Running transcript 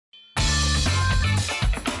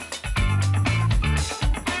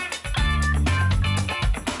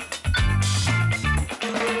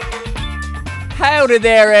Howdy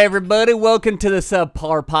there, everybody. Welcome to the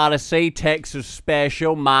Subpar Poddy C Texas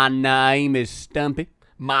special. My name is Stumpy.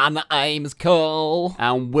 My name is Cole.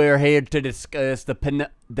 And we're here to discuss the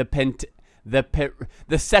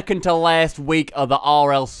second to last week of the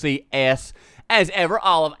RLCS. As ever,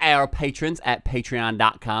 all of our patrons at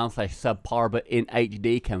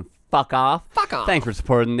patreon.com/subparbuttinhd can fuck off. Fuck off. Thanks for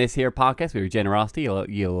supporting this here podcast with your generosity,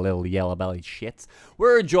 you little yellow-bellied shits.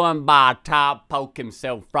 We're joined by top poke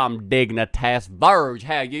himself from Dignitas, Virge.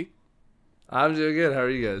 How are you? I'm doing good. How are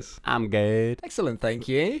you guys? I'm good. Excellent, thank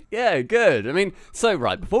you. Yeah, good. I mean, so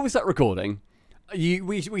right, before we start recording,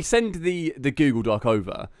 we send the Google Doc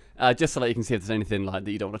over, just so that you can see if there's anything like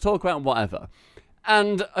that you don't want to talk about and whatever.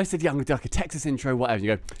 And I said, yeah, I'm going to do like a Texas intro, whatever. And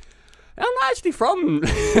you go, I'm not actually from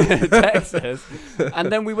Texas.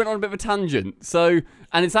 And then we went on a bit of a tangent. So,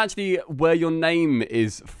 and it's actually where your name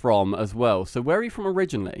is from as well. So where are you from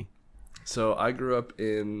originally? So I grew up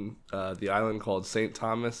in the island called St.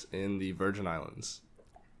 Thomas in the Virgin Islands.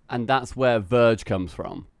 And that's where Virge comes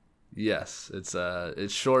from. Yes, it's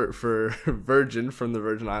short for Virgin from the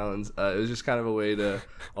Virgin Islands. It was just kind of a way to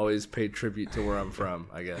always pay tribute to where I'm from,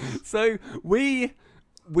 I guess. So we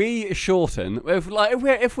shorten if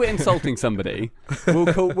we're insulting somebody,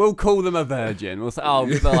 we'll call them a virgin. We'll say, oh,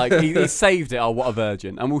 like he saved it. Oh, what a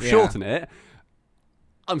virgin! And we'll shorten it.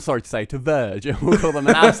 I'm sorry to say, to Virge. We'll call them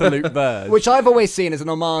an absolute Virge. Which I've always seen as an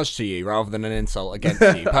homage to you rather than an insult against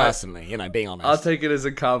you personally, you know, being honest. I'll take it as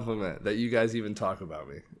a compliment that you guys even talk about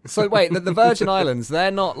me. So wait, the Virgin Islands,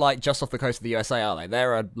 they're not like just off the coast of the USA, are they?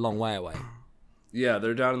 They're a long way away. Yeah,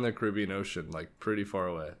 they're down in the Caribbean Ocean, like pretty far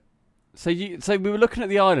away. So we were looking at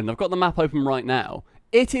the island. I've got the map open right now.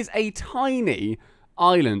 It is a tiny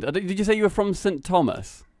island. Did you say you were from St.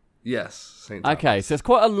 Thomas? Yes, St. Thomas. Okay, so it's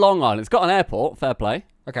quite a long island. It's got an airport. Fair play.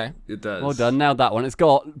 Okay. It does. Well done. Nailed that one. It's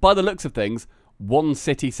got, by the looks of things, one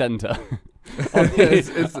city centre.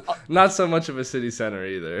 it's not so much of a city center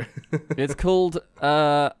either. It's called,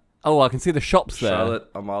 I can see the shops there. Charlotte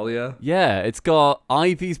Amalia. Yeah, it's got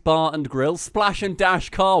Ivy's Bar and Grill, Splash and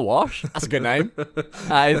Dash Car Wash. That's a good name.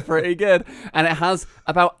 That is pretty good. And it has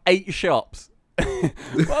about 8 shops.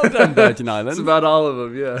 Well done, Virgin Islands. It's about all of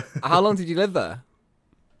them, yeah. How long did you live there?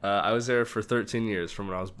 I was there for 13 years, from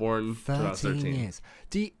when I was born to when I was 13. Years.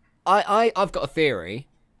 I've got a theory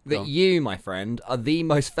that you, my friend, are the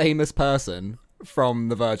most famous person from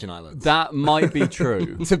the Virgin Islands. That might be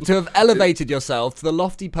true. to have elevated yourself to the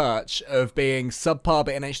lofty perch of being subpar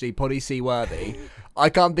but in HD Poddy C worthy. I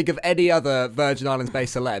can't think of any other Virgin Islands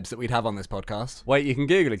based celebs that we'd have on this podcast. Wait, you can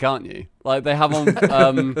Google it, can't you? Like they have on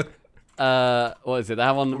what is it? They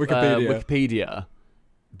have on Wikipedia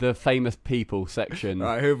the famous people section. All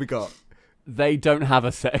right, who have we got? They don't have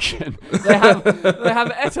a section. They have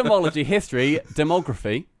etymology, history,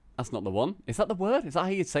 demography. That's not the one. Is that the word? Is that how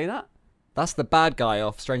you'd say that? That's the bad guy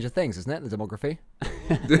off Stranger Things, isn't it? The demography.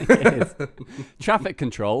 It is. Traffic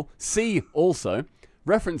control. C also.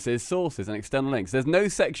 References, sources, and external links. There's no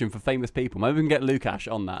section for famous people. Maybe we can get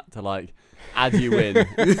Lukash on that to like add you in.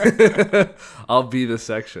 I'll be the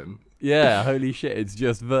section. Yeah, holy shit, it's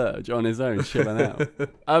just Virge on his own, chilling out.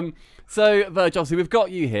 So, Virge, obviously, we've got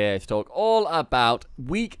you here to talk all about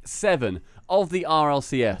Week 7 of the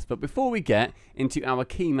RLCS. But before we get into our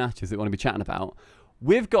key matches that we want to be chatting about,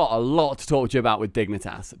 we've got a lot to talk to you about with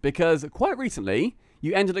Dignitas. Because quite recently,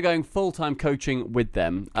 you ended up going full-time coaching with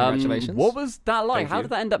them. Congratulations. What was that like? Thank How you. did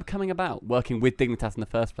that end up coming about, working with Dignitas in the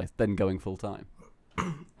first place, then going full-time?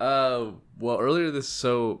 Well, earlier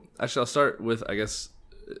actually, I'll start with, I guess,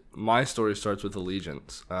 my story starts with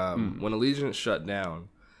Allegiance. When Allegiance shut down,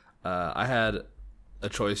 I had a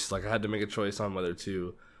choice. Like I had to make a choice on whether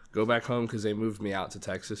to go back home because they moved me out to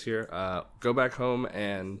Texas here. Go back home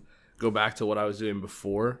and go back to what I was doing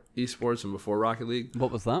before esports and before Rocket League.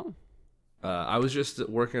 What was that? I was just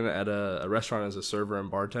working at a restaurant as a server and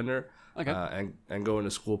bartender, and going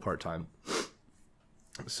to school part time.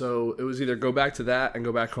 So it was either go back to that and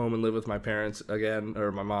go back home and live with my parents again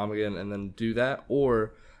or my mom again and then do that,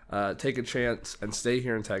 or take a chance and stay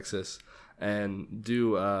here in Texas and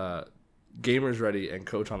do Gamers Ready and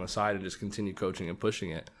coach on the side and just continue coaching and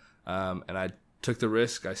pushing it. And I took the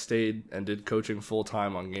risk. I stayed and did coaching full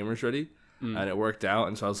time on Gamers Ready, and it worked out.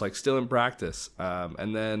 And so I was like still in practice.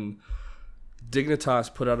 And then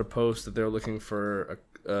Dignitas put out a post that they were looking for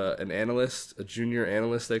an analyst, a junior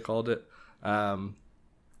analyst they called it.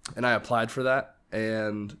 And I applied for that,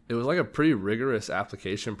 and it was like a pretty rigorous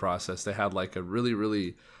application process. They had like a really,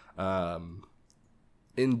 really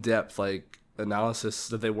in-depth like analysis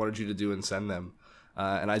that they wanted you to do and send them.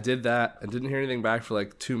 And I did that and didn't hear anything back for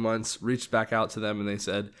like 2 months, reached back out to them, and they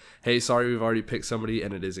said, hey, sorry, we've already picked somebody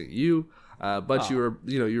and it isn't you. But you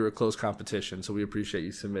were a close competition, so we appreciate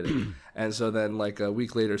you submitting. And so then like a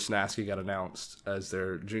week later, Snasky got announced as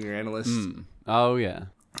their junior analyst. Oh yeah.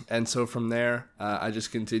 And so from there, I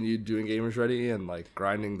just continued doing Gamers Ready and like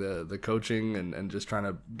grinding the coaching and just trying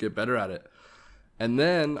to get better at it. And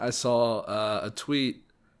then I saw a tweet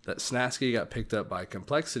that Snasky got picked up by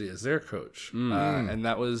Complexity as their coach. And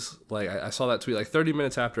that was like, I saw that tweet like 30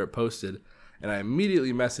 minutes after it posted, and I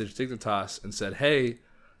immediately messaged Dignitas and said, hey,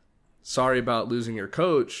 sorry about losing your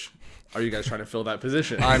coach. Are you guys trying to fill that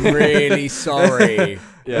position? I'm really sorry.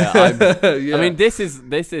 Yeah, I mean, this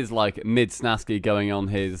is like mid Snasky going on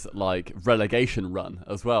his like relegation run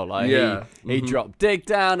as well. Like he dropped Dig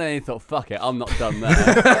down and he thought, fuck it, I'm not done there.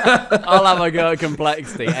 I'll have a go at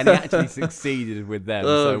Complexity, and he actually succeeded with them.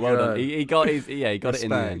 So well done. He got it in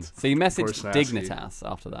the end. So he messaged Dignitas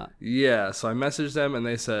after that. Yeah, so I messaged them and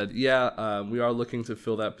they said, yeah, we are looking to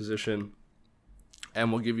fill that position,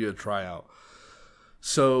 and we'll give you a tryout.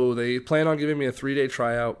 So they plan on giving me a 3-day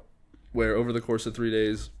tryout where over the course of 3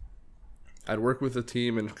 days, I'd work with the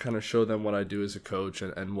team and kind of show them what I do as a coach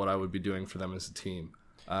and what I would be doing for them as a team.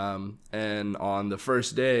 And on the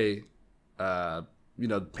first day, Pana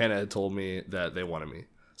had told me that they wanted me.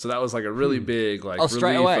 So that was like a really big like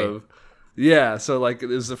straight relief away. of, yeah. So like it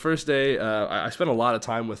was the first day. I spent a lot of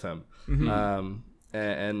time with him.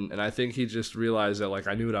 And I think he just realized that like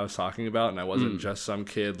I knew what I was talking about, and I wasn't just some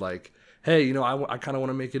kid like, hey, I kind of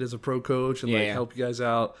want to make it as a pro coach and help you guys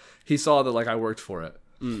out. He saw that like I worked for it.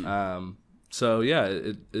 So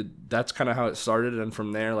yeah, that's kind of how it started. And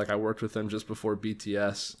from there, like I worked with them just before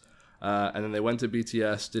BTS. And then they went to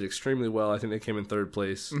BTS, did extremely well. I think they came in 3rd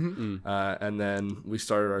place. And then we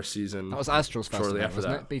started our season. That was Astral's first shortly event, after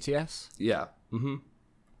wasn't that. it? BTS? Yeah.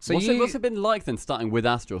 So what's it been like then starting with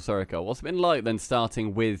Astral, Soriko? What's it been like then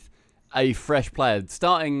starting with a fresh player,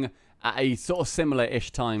 starting at a sort of similar-ish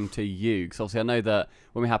time to you? Because obviously I know that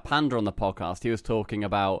when we had Panda on the podcast, he was talking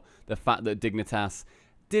about the fact that Dignitas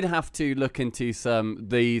did have to look into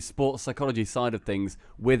the sports psychology side of things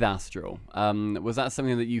with Astral. Was that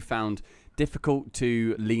something that you found difficult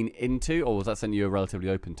to lean into, or was that something you were relatively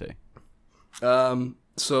open to?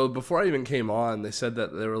 So before I even came on, they said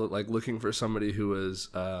that they were like looking for somebody who was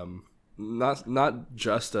not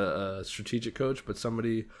just a strategic coach, but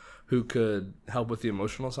somebody who could help with the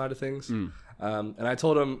emotional side of things. And I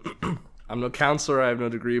told him, I'm no counselor, I have no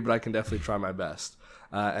degree, but I can definitely try my best.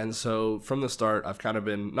 And so from the start, I've kind of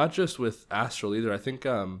been not just with Astral either. I think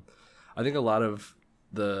a lot of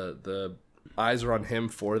the eyes are on him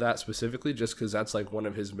for that specifically, just because that's like one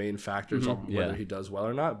of his main factors on whether he does well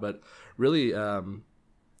or not. But really,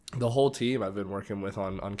 the whole team I've been working with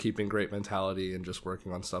on keeping great mentality and just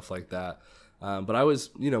working on stuff like that. But I was,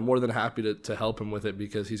 more than happy to help him with it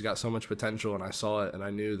because he's got so much potential, and I saw it, and I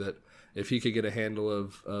knew that if he could get a handle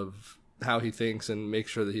of how he thinks and make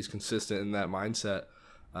sure that he's consistent in that mindset,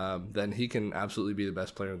 then he can absolutely be the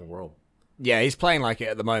best player in the world. Yeah, he's playing like it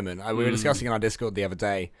at the moment. We were discussing in our Discord the other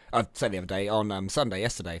day, on Sunday,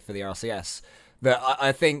 yesterday, for the RLCS, that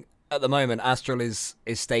I think at the moment Astral is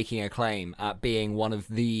staking a claim at being one of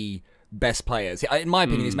the best players. In my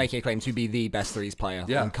opinion, he's making a claim to be the best threes player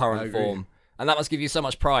in current form. And that must give you so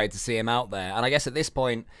much pride to see him out there. And I guess at this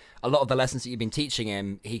point, a lot of the lessons that you've been teaching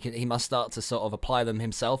him, he must start to sort of apply them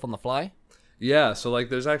himself on the fly. Yeah, so like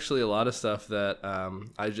there's actually a lot of stuff that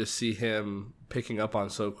I just see him picking up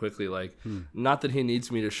on so quickly. Like, not that he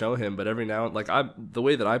needs me to show him, but every now and like the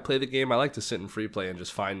way that I play the game, I like to sit in free play and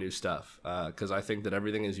just find new stuff because I think that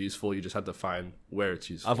everything is useful. You just have to find where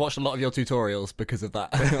it's useful. I've watched a lot of your tutorials because of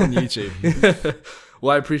that on YouTube.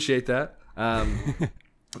 Well, I appreciate that.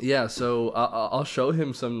 Yeah, so I'll show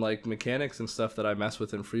him some like mechanics and stuff that I mess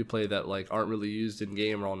with in free play that like aren't really used in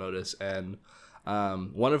game, or I'll notice. And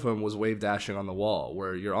one of them was wave dashing on the wall,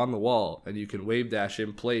 where you're on the wall and you can wave dash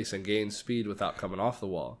in place and gain speed without coming off the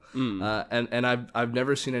wall. And I've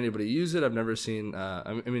never seen anybody use it. I've never seen.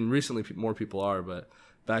 I mean, recently more people are, but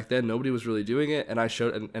back then nobody was really doing it. And I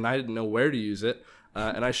showed, and I didn't know where to use it.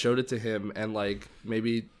 And I showed it to him, and like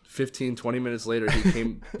maybe 15, 20 minutes later,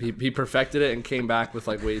 he perfected it and came back with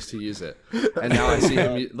like ways to use it. And now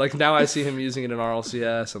I see him using it in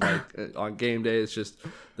RLCS and like on game day. It's just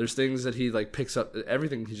there's things that he like picks up.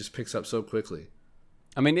 Everything he just picks up so quickly.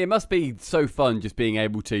 I mean, it must be so fun just being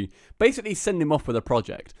able to basically send him off with a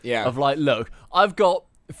project. Yeah. Of like, look, I've got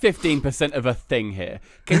 15% of a thing here.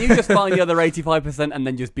 Can you just find the other 85% and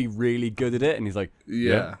then just be really good at it? And he's like,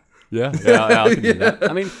 yeah. Yeah, I can do that.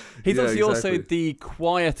 I mean, he's obviously also the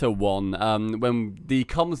quieter one when the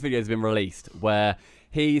comms video has been released, where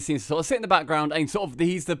he seems to sort of sit in the background and sort of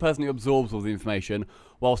he's the person who absorbs all the information,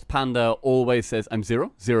 whilst Panda always says, "I'm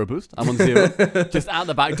zero boost. I'm on 0," just out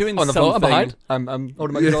the back doing on the something. floor, I'm behind. I'm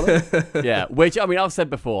holding my controller. Yeah, which I mean, I've said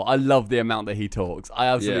before, I love the amount that he talks. I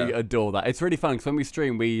absolutely adore that. It's really fun because when we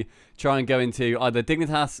stream, we try and go into either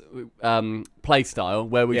Dignitas play style,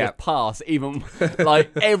 where we just pass, even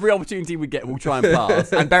like every opportunity we get, we'll try and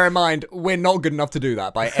pass. And bear in mind, we're not good enough to do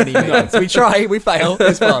that by any means. We try, we fail.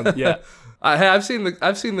 It's fun. Yeah. Hey, I've seen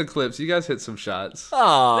the clips. You guys hit some shots.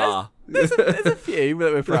 There's a few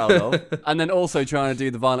that we're proud of. And then also trying to do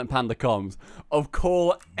the Violent Panda comms of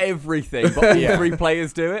call everything, but all 3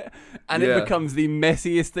 players do it. And it becomes the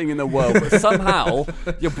messiest thing in the world. But somehow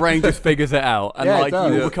your brain just figures it out. And like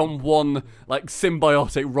you become one like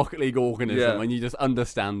symbiotic Rocket League organism and you just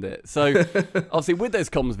understand it. So obviously with those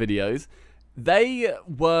comms videos, they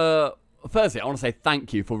were... Firstly, I want to say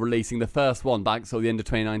thank you for releasing the first one back till the end of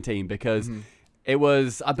 2019 because it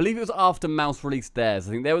was, I believe it was after Mouse released theirs.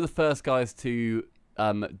 I think they were the first guys to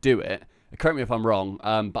do it. Correct me if I'm wrong,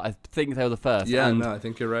 but I think they were the first. Yeah, and no, I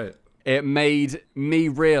think you're right. It made me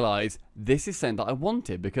realise this is something that I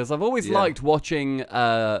wanted because I've always liked watching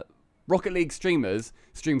Rocket League streamers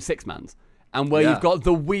stream 6-mans. And where you've got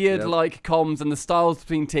the weird like comms and the styles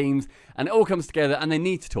between teams, and it all comes together, and they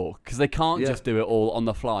need to talk because they can't just do it all on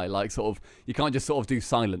the fly. Like sort of, you can't just sort of do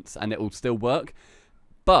silence and it will still work.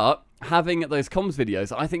 But having those comms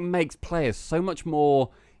videos, I think, makes players so much more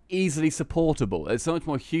easily supportable. It's so much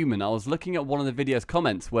more human. I was looking at one of the video's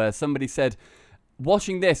comments where somebody said,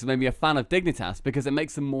 watching this made me a fan of Dignitas because it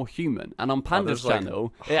makes them more human. And on Panda's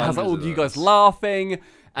channel, it has all you guys laughing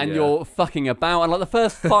and you're fucking about. And like the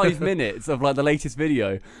first 5 minutes of like the latest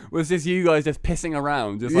video was just you guys just pissing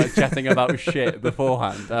around, just like chatting about shit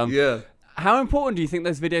beforehand. How important do you think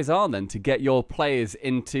those videos are then to get your players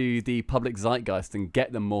into the public zeitgeist and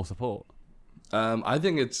get them more support? I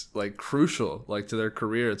think it's like crucial, like to their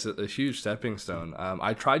career. It's a huge stepping stone.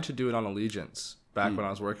 I tried to do it on Allegiance back when I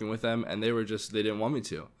was working with them, and they didn't want me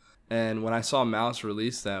to. And when I saw Mouse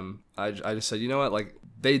release them, I just said, you know what, like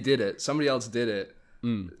they did it. Somebody else did it.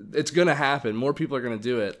 It's going to happen. More people are going to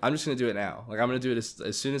do it. I'm just going to do it now. Like I'm going to do it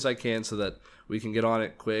as soon as I can so that we can get on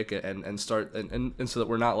it quick and start and so that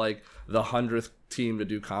we're not like the 100th team to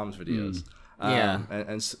do comms videos.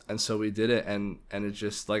 And so we did it, and it's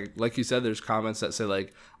just like you said, there's comments that say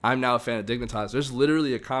like, I'm now a fan of Dignitas. There's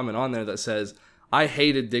literally a comment on there that says, I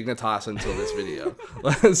hated Dignitas until this video.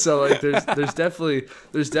 So like there's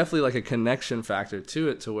definitely like a connection factor to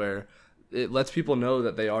it, to where it lets people know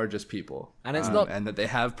that they are just people, and it's not, and that they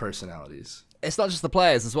have personalities. It's not just the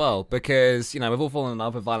players as well, because, you know, we've all fallen in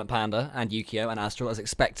love with Violent Panda and Yukio and Astral as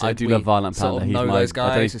expected. I do love Violent Panda. He's those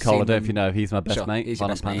guys. I don't know if you know, he's my best mate. He's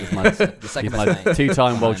Violent your best Panda's mate. The second best mate.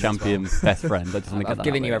 2-time world champion, best friend. I just want to get that. I've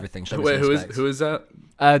given you everything. Wait, who is that?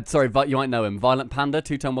 Sorry, you might know him. Violent Panda,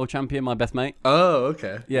 2-time world champion, my best mate. Oh,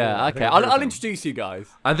 okay. Yeah, okay. I'll introduce you guys.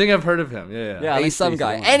 I think I've heard of him. Yeah. He's some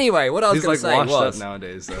guy. Anyway, what I was going to say was... He's like washed up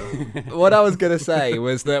nowadays, though. What I was going to say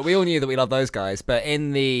was that we all knew that we love those guys, but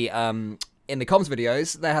in the comms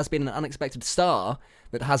videos, there has been an unexpected star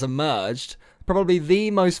that has emerged. Probably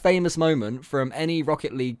the most famous moment from any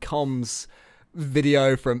Rocket League comms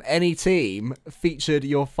video from any team featured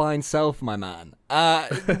your fine self, my man.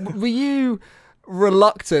 Were you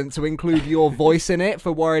reluctant to include your voice in it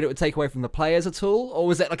for worried it would take away from the players at all? Or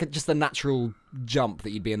was it like just a natural jump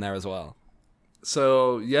that you'd be in there as well?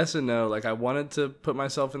 So yes and no. Like I wanted to put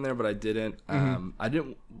myself in there, but I didn't. I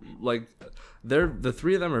didn't like. The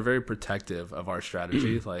 3 of them are very protective of our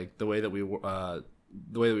strategy, like the way that we work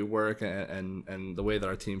and the way that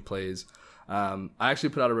our team plays. I actually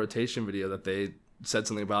put out a rotation video that they said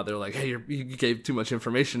something about. They're like, "Hey, you gave too much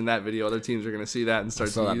information in that video. Other teams are going to see that and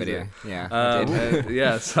start to use video. it."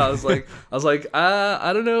 Yeah, So I was like,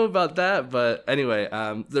 I don't know about that, but anyway,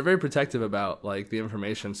 they're very protective about like the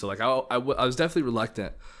information. So like, I was definitely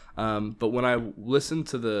reluctant, but when I listened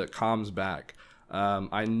to the comms back,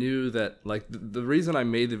 I knew that like the reason I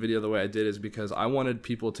made the video the way I did is because I wanted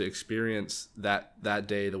people to experience that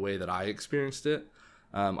day the way that I experienced it.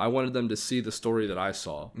 I wanted them to see the story that I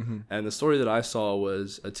saw. And the story that I saw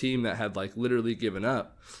was a team that had like literally given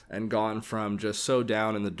up and gone from just so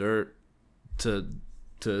down in the dirt to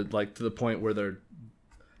the point where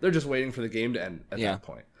they're just waiting for the game to end at that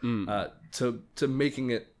point. To making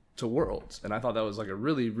it to Worlds. And I thought that was like a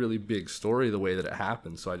really, really big story the way that it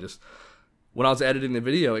happened. So when I was editing the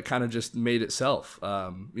video, it kind of just made itself.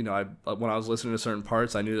 When I was listening to certain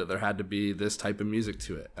parts, I knew that there had to be this type of music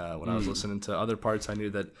to it. When I was listening to other parts, I knew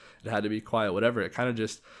that it had to be quiet, whatever. It kind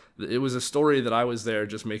of it was a story that I was there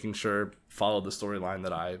just making sure followed the storyline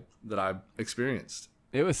that I experienced.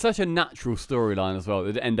 It was such a natural storyline as well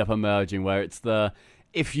that it ended up emerging where it's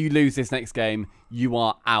if you lose this next game, you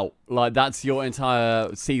are out. Like, that's your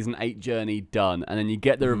entire Season 8 journey done. And then you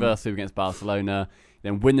get the reverse sweep against Barcelona,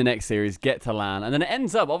 then win the next series, get to LAN. And then it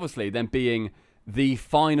ends up, obviously, then being the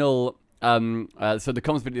final... so the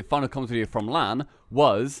final comms video from LAN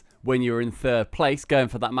was when you were in 3rd place going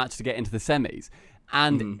for that match to get into the semis.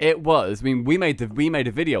 And it was... I mean, we made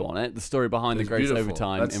a video on it, the story behind the greatest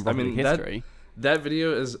overtime in Rocket League history. That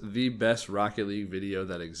video is the best Rocket League video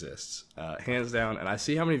that exists, hands down. And I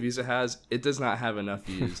see how many views it has. It does not have enough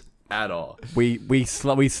views at all. We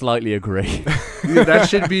slightly agree. That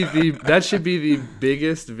should be the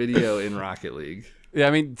biggest video in Rocket League. Yeah,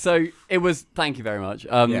 I mean, so it was. Thank you very much.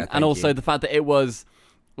 And also the fact that it was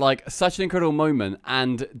like such an incredible moment,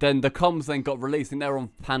 and then the comms then got released. I think they were on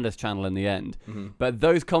Panda's channel in the end, but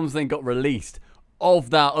those comms then got released of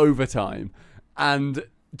that overtime, and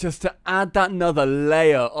just to add that another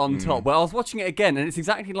layer on top. Well, I was watching it again, and it's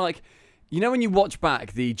exactly like, you know, when you watch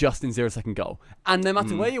back the Justin 0-second goal, and no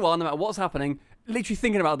matter where you are, no matter what's happening, literally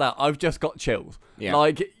thinking about that, I've just got chills. Yeah.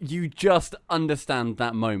 Like, you just understand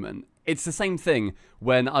that moment. It's the same thing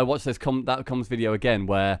when I watch that comms video again,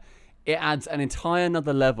 where it adds an entire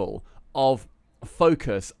another level of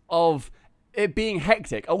focus, of it being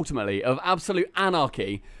hectic, ultimately, of absolute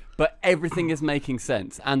anarchy, but everything is making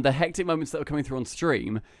sense. And the hectic moments that were coming through on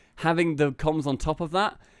stream, having the comms on top of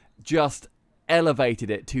that, just elevated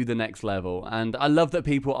it to the next level. And I love that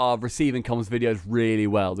people are receiving comms videos really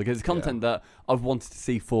well, because it's content that I've wanted to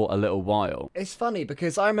see for a little while. It's funny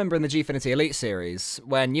because I remember in the Gfinity Elite series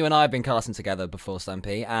when you and I have been casting together before,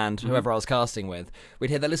 Stumpy, and whoever I was casting with, we'd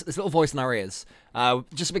hear this little voice in our ears.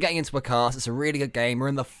 Just we're getting into a cast, it's a really good game, we're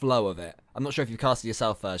in the flow of it. I'm not sure if you've casted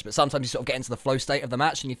yourself first, but sometimes you sort of get into the flow state of the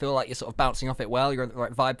match and you feel like you're sort of bouncing off it well, you're in the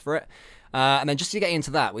right vibe for it. And then just to get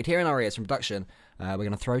into that, we'd hear in our ears from production, we're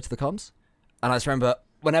going to throw to the comms. And I just remember,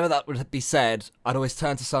 whenever that would be said, I'd always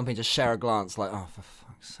turn to something, just share a glance, like, oh, for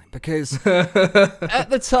fuck's sake. Because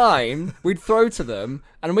at the time, we'd throw to them,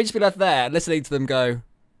 and we'd just be left there, listening to them go,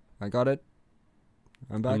 I got it.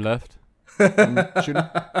 I'm back. I'm left. I'm shooting.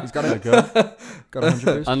 He's got it. Got 100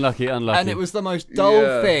 boost. Unlucky. And it was the most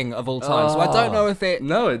dull thing of all time. So I don't know if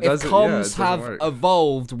comms have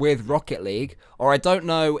evolved with Rocket League, or I don't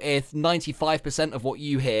know if 95% of what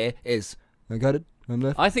you hear is, I got it.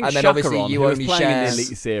 I think Shakaron, who was playing in the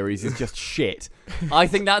Elite Series, is just shit. I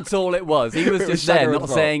think that's all it was. He was just there, not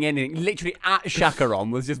saying anything. Literally at Shakaron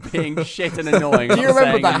was just being shit and annoying. Do you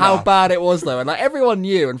remember that? How bad it was, though? And like everyone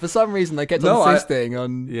knew, and for some reason they kept insisting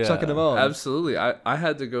on chucking him on. Absolutely, I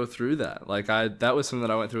had to go through that. Like that was something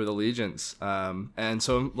that I went through with Allegiance. And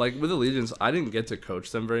so like with Allegiance, I didn't get to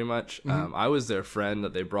coach them very much. I was their friend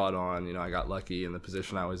that they brought on. You know, I got lucky in the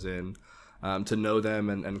position I was in to know them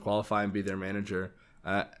and qualify and be their manager.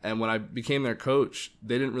 And when I became their coach,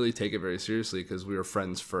 they didn't really take it very seriously because we were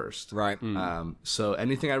friends first. Right. So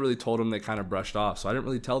anything I really told them, they kind of brushed off. So I didn't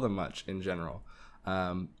really tell them much in general.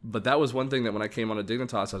 But that was one thing that when I came on to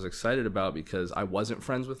Dignitas, I was excited about because I wasn't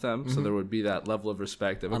friends with them. So there would be that level of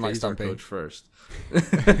respect of, okay, he's our coach first.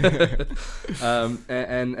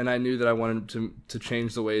 And I knew that I wanted to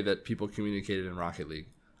change the way that people communicated in Rocket League.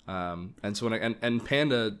 And so when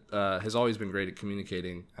Panda has always been great at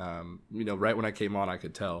communicating. You know, right when I came on, I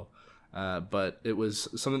could tell. But it was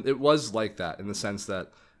something. It was like that in the sense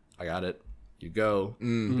that I got it. You go.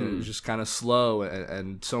 And it was just kind of slow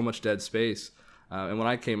and so much dead space. And when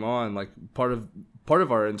I came on, like part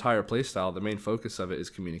of our entire playstyle, the main focus of it is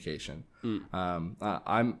communication.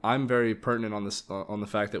 I'm very pertinent on the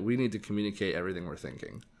fact that we need to communicate everything we're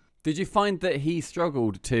thinking. Did you find that he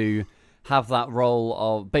struggled to have that role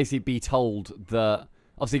of basically be told that,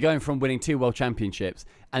 obviously going from winning 2 world championships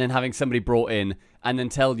and then having somebody brought in and then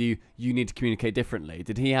tell you need to communicate differently?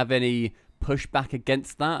 Did he have any pushback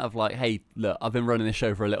against that of like, hey, look, I've been running this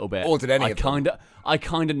show for a little bit. Or did any of them? I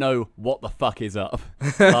kind of know what the fuck is up.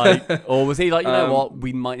 Like, or was he like, you know what,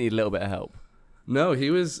 we might need a little bit of help? No,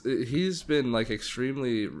 he's been like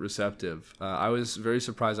extremely receptive. I was very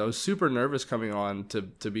surprised. I was super nervous coming on to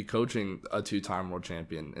be coaching a 2-time world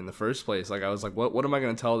champion in the first place. Like I was like, what am I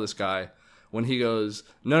going to tell this guy when he goes,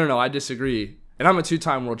 no, I disagree, and I'm a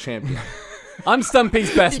 2-time world champion. I'm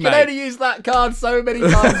Stumpy's best mate. You can only use that card so many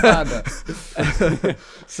times, Panda.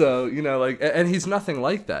 So, you know, like, and he's nothing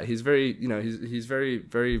like that. He's very, you know, he's very,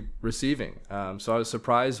 very receiving. So I was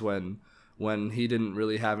surprised when he didn't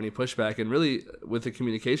really have any pushback, and really with the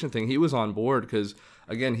communication thing, he was on board because,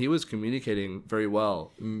 again, he was communicating very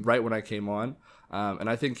well right when I came on. And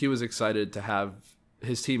I think he was excited to have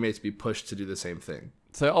his teammates be pushed to do the same thing.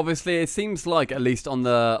 So obviously, it seems like, at least on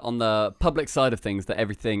the public side of things, that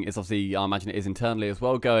everything is obviously, I imagine it is internally as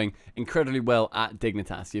well, going incredibly well at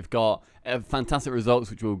Dignitas. You've got fantastic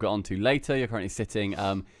results, which we'll get onto later. You're currently sitting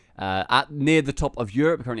at near the top of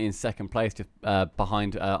Europe, currently in second place, just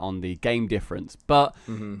behind on the game difference. But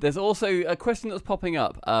there's also a question that was popping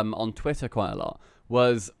up on Twitter quite a lot,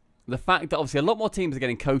 was the fact that obviously a lot more teams are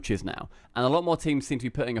getting coaches now, and a lot more teams seem to be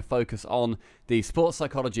putting a focus on the sports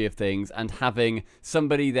psychology of things and having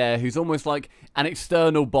somebody there who's almost like an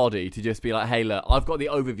external body to just be like, hey, look, I've got the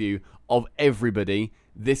overview of everybody.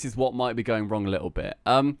 This is what might be going wrong a little bit.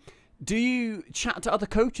 Do you chat to other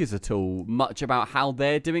coaches at all much about how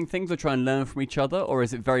they're doing things or try and learn from each other, or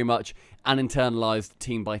is it very much an internalized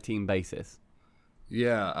team-by-team basis?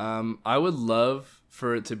 Yeah, I would love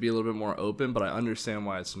for it to be a little bit more open, but I understand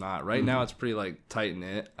why it's not. Right now, it's pretty like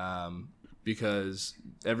tight-knit because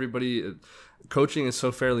everybody, coaching is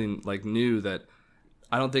so fairly like new that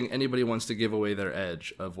I don't think anybody wants to give away their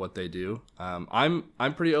edge of what they do. I'm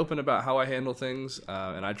pretty open about how I handle things,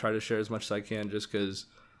 and I try to share as much as I can, just because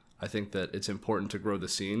I think that it's important to grow the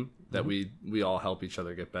scene, that we all help each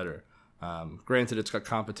other get better. Granted, it's got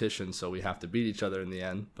competition, so we have to beat each other in the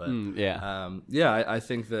end. But I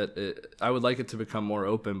think that I would like it to become more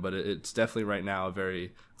open, but it's definitely right now a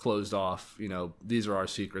very closed off. You know, these are our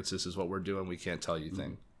secrets. This is what we're doing. We can't tell you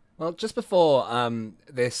thing. Well, just before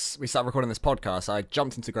we started recording this podcast, I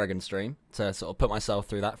jumped into Gregan's stream to sort of put myself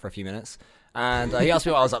through that for a few minutes. And he asked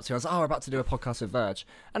me what I was up to. I was like, we're about to do a podcast with Virge.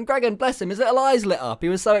 And Gregan, bless him, his little eyes lit up. He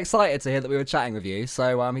was so excited to hear that we were chatting with you.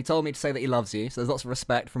 So he told me to say that he loves you. So there's lots of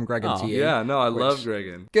respect from Gregan to you. Yeah, no, I love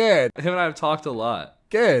Gregan. Good. Him and I have talked a lot.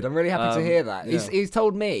 Good. I'm really happy to hear that. Yeah. He's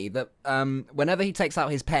told me that whenever he takes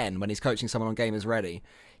out his pen when he's coaching someone on Gamers Ready,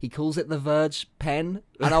 he calls it the Virge pen.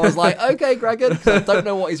 And I was like, okay, Gregan. So I don't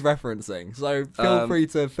know what he's referencing. So feel free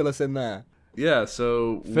to fill us in there. Yeah,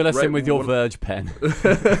 so fill us in with your Virge pen.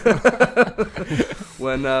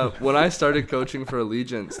 When I started coaching for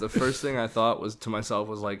Allegiance, the first thing I thought was to myself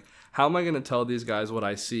was like, how am I going to tell these guys what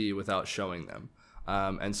I see without showing them?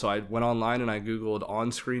 And so I went online and I Googled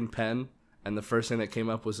on-screen pen, and the first thing that came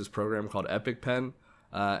up was this program called Epic Pen,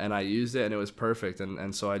 and I used it and it was perfect.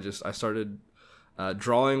 And so I started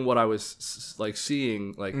drawing what I was like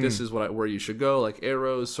seeing, like this is where you should go, like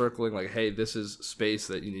arrows circling, like, hey, this is space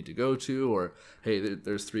that you need to go to, or hey,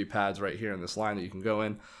 there's 3 pads right here in this line that you can go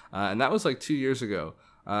in. And that was like 2 years ago.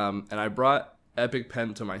 And I brought Epic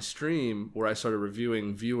Pen to my stream where I started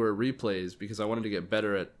reviewing viewer replays because I wanted to get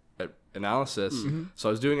better at analysis. So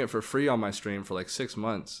I was doing it for free on my stream for like 6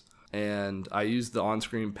 months. And I used the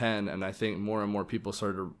on-screen pen, and I think more and more people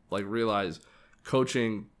started to like realize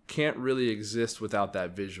coaching can't really exist without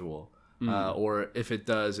that visual, or if it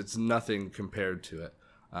does, it's nothing compared to it.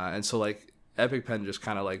 And so like Epic Pen just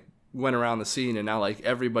kind of like went around the scene, and now like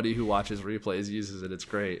everybody who watches replays uses it. It's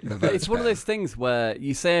great. It's one of those things where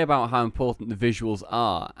you say about how important the visuals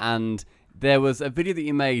are, and there was a video that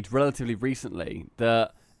you made relatively recently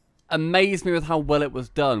that amazed me with how well it was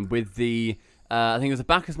done with the I think it was a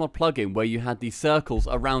Bacchus mod plugin where you had these circles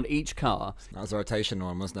around each car. That was a rotation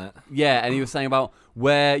one, wasn't it? Yeah, and he was saying about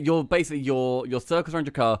where your circles around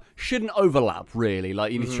your car shouldn't overlap, really.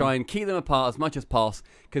 Like, you need to try and keep them apart as much as possible,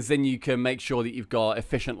 because then you can make sure that you've got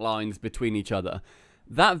efficient lines between each other.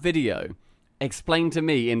 That video explained to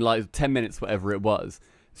me in like 10 minutes, whatever it was,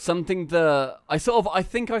 something that I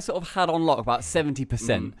think I had on lock about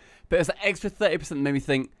 70%, but it's an extra 30% that made me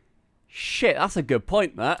think, shit, that's a good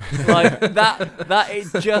point, Matt. Like, that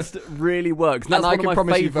it just really works. And that's one of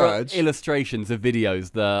my favourite illustrations of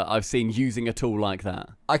videos that I've seen using a tool like that.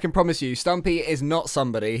 I can promise you, Stumpy is not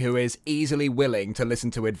somebody who is easily willing to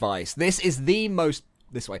listen to advice. This is the most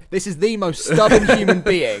stubborn human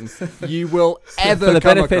being you will ever come across. For the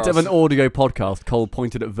benefit of an audio podcast, Cole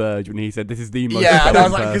pointed at Virge when he said, this is the most stubborn and I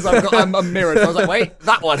was like, because I'm mirrored. I was like, wait,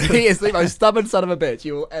 that one. He is the most stubborn son of a bitch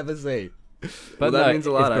you will ever see. But that means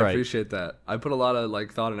a lot. I appreciate that. I put a lot of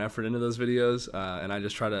like thought and effort into those videos, and I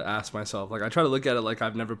just try to ask myself, like, I try to look at it like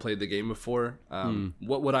I've never played the game before.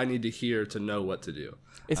 What would I need to hear to know what to do?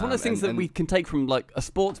 It's one of those things that we can take from like a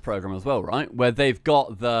sports program as well, right? Where they've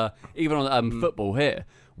got even on football here,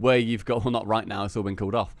 where you've got, well, not right now, it's all been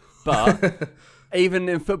called off, but even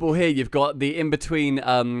in football here, you've got the in between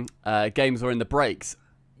games or in the breaks.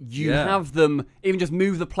 You have them even just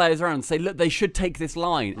move the players around and say, look, they should take this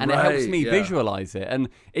line. And it helps me visualize it. And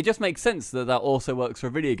it just makes sense that also works for a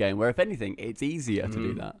video game where, if anything, it's easier to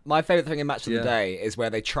do that. My favourite thing in Match of the Day is where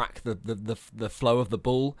they track the flow of the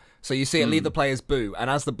ball. So you see it leave the player's boot, and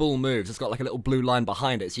as the ball moves, it's got like a little blue line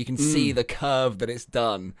behind it. So you can see the curve that it's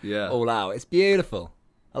done all out. It's beautiful.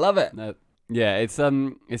 I love it. Yeah, it's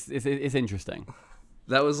interesting.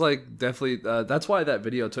 That was like definitely. That's why that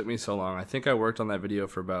video took me so long. I think I worked on that video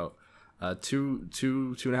for about two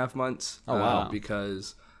and a half months. Oh wow!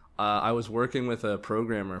 Because I was working with a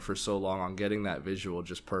programmer for so long on getting that visual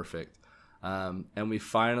just perfect. And we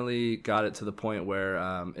finally got it to the point where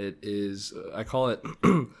it is, I call it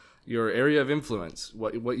your area of influence,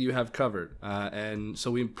 what you have covered. And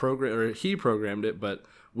so he programmed it, but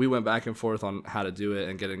we went back and forth on how to do it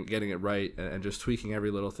and getting it right and just tweaking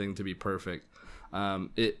every little thing to be perfect.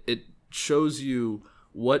 It shows you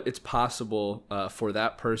what it's possible for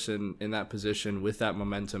that person in that position with that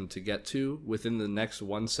momentum to get to within the next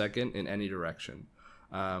 1 second in any direction.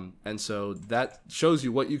 And so that shows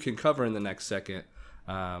you what you can cover in the next second.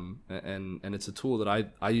 And it's a tool that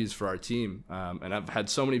I use for our team. And I've had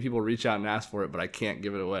so many people reach out and ask for it, but I can't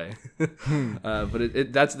give it away.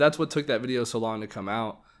 But that's what took that video so long to come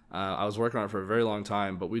out. I was working on it for a very long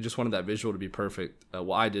time, but we just wanted that visual to be perfect.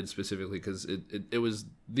 Well, I did specifically because it was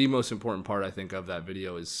the most important part, I think, of that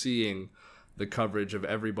video is seeing the coverage of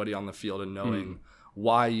everybody on the field and knowing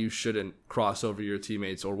why you shouldn't cross over your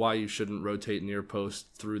teammates or why you shouldn't rotate near post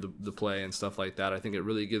through the play and stuff like that. I think it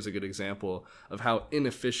really gives a good example of how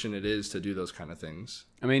inefficient it is to do those kind of things.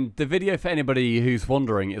 I mean, the video, for anybody who's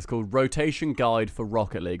wondering, is called Rotation Guide for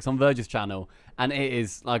Rocket League. It's on Virge's channel, and it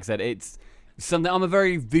is, like I said, it's something. I'm a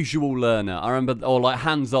very visual learner. I remember, or like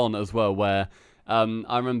hands-on as well, where I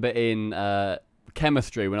remember in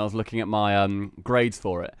chemistry when I was looking at my grades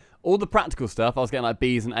for it. All the practical stuff, I was getting like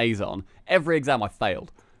B's and A's on. Every exam I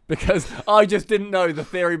failed because I just didn't know the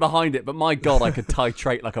theory behind it. But my God, I could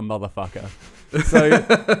titrate like a motherfucker.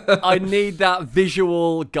 So I need that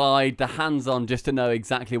visual guide, the hands-on, just to know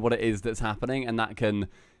exactly what it is that's happening. And that can,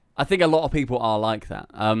 I think a lot of people are like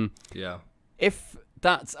that. Yeah. If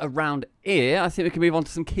that's around here, I think we can move on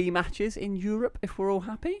to some key matches in Europe if we're all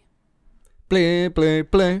happy. Bleh, bleh,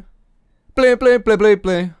 bleh. Bleh, bleh, bleh, bleh,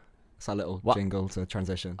 bleh. It's our little jingle to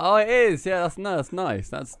transition. Oh, it is. Yeah, that's nice.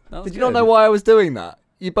 Did you not know why I was doing that?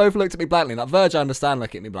 You both looked at me blankly. Like, Virge, I understand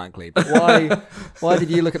looking at me blankly. But why did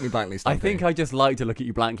you look at me blankly, Stumpy? I think I just like to look at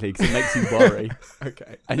you blankly because it makes you worry.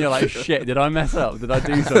 Okay. And you're like, shit, did I mess up? Did I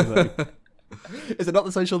do something? Is it not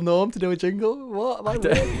the social norm to do a jingle? What? Am I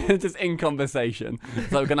weird? Just in conversation.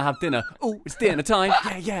 It's like, we're going to have dinner. Oh, it's dinner time.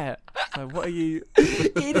 Yeah. So what are you...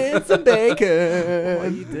 Eating some bacon. What are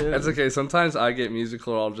you doing? That's okay. Sometimes I get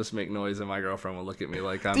musical or I'll just make noise and my girlfriend will look at me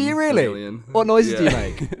like I'm Do you really? an alien. What noises do you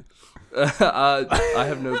make? I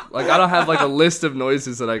have no... Like, I don't have like a list of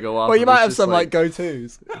noises that I go off. Well, you of. might It's have just, some like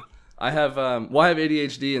go-tos. I have I have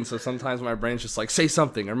ADHD, and so sometimes my brain's just like, say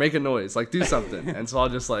something or make a noise, like do something, and so I'll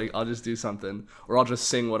just do something, or I'll just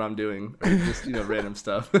sing what I'm doing, or just random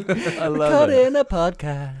stuff. I love Cut it. in a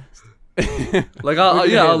podcast. Like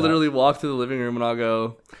I'll literally walk through the living room and I'll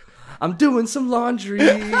go, I'm doing some laundry,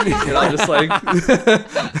 and I'll just like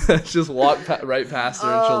just walk right past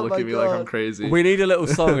her, and she'll look at me like I'm crazy. We need a little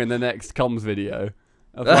song in the next comms video.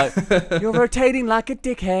 Of like, you're rotating like a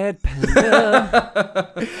dickhead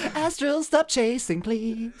panda. Astral, stop chasing,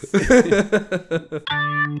 please.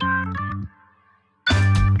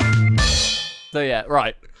 So yeah,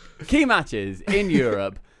 right. Key matches in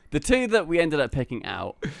Europe. The two that we ended up picking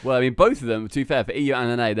out were, I mean, both of them, to be fair, for EU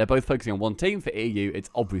and NA, they're both focusing on one team. For EU, it's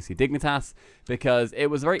obviously Dignitas, because it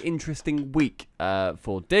was a very interesting week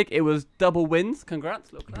for Dig. It was double wins.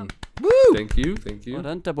 Congrats, look at that. Woo! Thank you. Well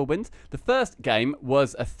done, double wins. The first game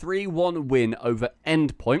was a 3-1 win over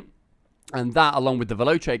Endpoint. And that, along with the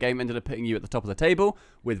Veloce game, ended up putting you at the top of the table.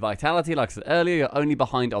 With Vitality, like I said earlier, you're only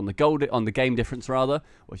behind on the game difference, rather,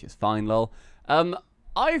 which is fine, lol.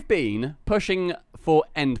 I've been pushing for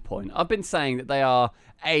Endpoint. I've been saying that they are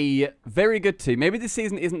a very good team. Maybe this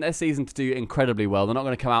season isn't their season to do incredibly well. They're not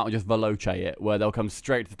going to come out and just Veloce it, where they'll come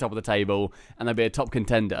straight to the top of the table and they'll be a top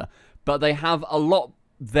contender. But they have a lot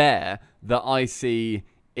there that I see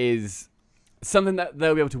is something that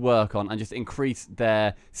they'll be able to work on and just increase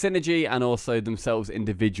their synergy and also themselves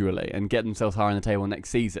individually and get themselves higher on the table next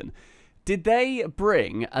season. Did they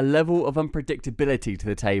bring a level of unpredictability to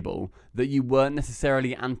the table that you weren't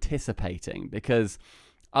necessarily anticipating? Because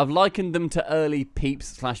I've likened them to early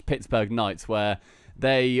Peeps/Pittsburgh Knights, where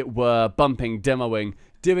they were bumping, demoing,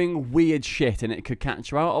 doing weird shit, and it could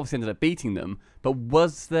catch you out. Obviously ended up beating them, but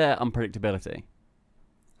was there unpredictability?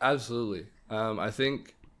 Absolutely. I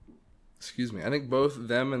think both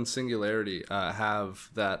them and Singularity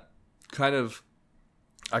have that kind of...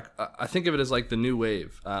 I think of it as like the new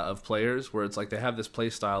wave of players, where it's like they have this play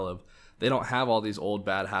style of they don't have all these old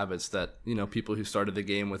bad habits that people who started the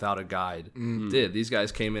game without a guide did. These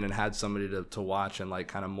guys came in and had somebody to watch and like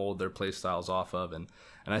kind of mold their play styles off of, and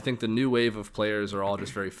I think the new wave of players are all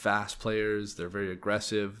just very fast players. They're very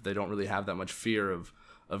aggressive. They don't really have that much fear of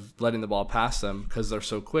letting the ball pass them because they're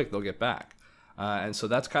so quick, they'll get back. And so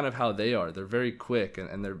that's kind of how they are. They're very quick,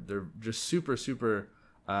 and they're just super, super,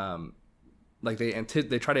 like they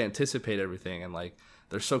try to anticipate everything, and like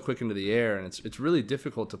they're so quick into the air, and it's really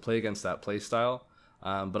difficult to play against that play style.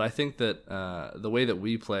 But I think that the way that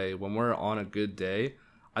we play, when we're on a good day,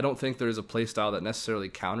 I don't think there's a play style that necessarily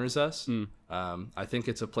counters us. I think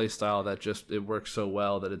it's a play style that just, it works so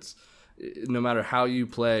well that it's, no matter how you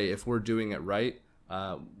play, if we're doing it right,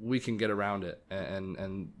 we can get around it.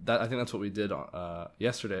 And that, I think that's what we did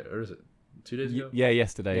yesterday, or is it 2 days ago? Yeah,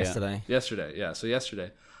 yesterday. Yesterday, yeah. So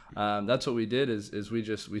yesterday, that's what we did is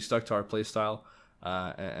we stuck to our play style.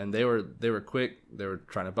 And they were quick. They were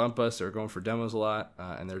trying to bump us. They were going for demos a lot,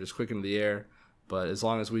 and they were just quick into the air. But as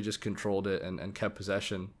long as we just controlled it and kept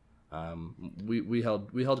possession, we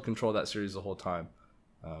held control of that series the whole time.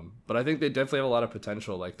 But I think they definitely have a lot of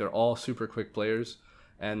potential. Like, they're all super quick players,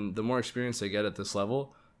 and the more experience they get at this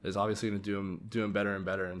level is obviously going to do them better and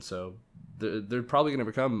better. And so they're probably going to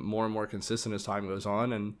become more and more consistent as time goes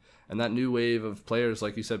on. And that new wave of players,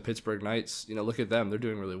 like you said, Pittsburgh Knights, look at them. They're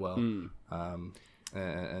doing really well.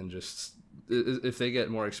 And just, if they get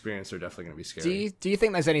more experience, they're definitely going to be scary. Do you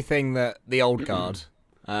think there's anything that the old guard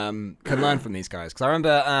can learn from these guys? Because I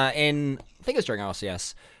remember I think it was during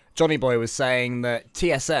RLCS, Johnny Boy was saying that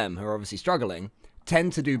TSM, who are obviously struggling,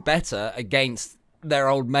 tend to do better against their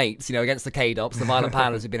old mates, against the K-Dops, the Violent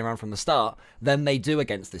Pandas who've been around from the start, than they do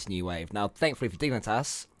against this new wave. Now, thankfully for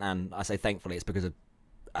Dignitas, and I say thankfully, it's because of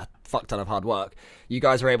a fuck ton of hard work, you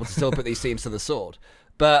guys are able to still put these teams to the sword.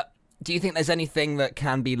 But do you think there's anything that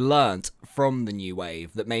can be learnt from the new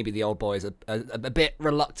wave that maybe the old boys are a bit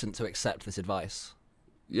reluctant to accept this advice?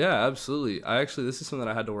 Yeah, absolutely. This is something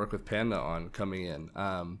I had to work with Panda on coming in.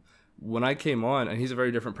 When I came on, and he's a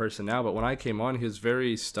very different person now, but when I came on, he was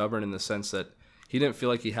very stubborn in the sense that he didn't feel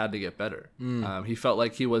like he had to get better. He felt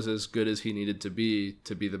like he was as good as he needed to be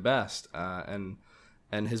the best. And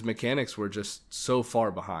his mechanics were just so far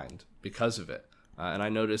behind because of it. And I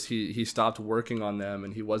noticed he stopped working on them,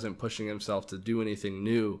 and he wasn't pushing himself to do anything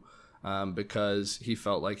new because he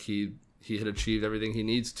felt like he had achieved everything he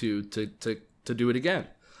needs to do it again.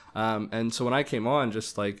 And so when I came on,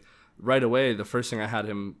 just like right away, the first thing I had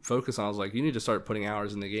him focus on, I was like, you need to start putting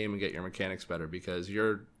hours in the game and get your mechanics better, because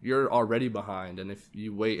you're already behind. And if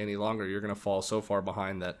you wait any longer, you're going to fall so far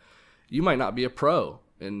behind that you might not be a pro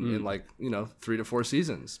in like 3 to 4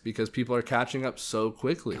 seasons, because people are catching up so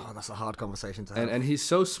quickly. Oh, that's a hard conversation to have. And he's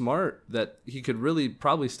so smart that he could really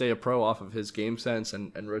probably stay a pro off of his game sense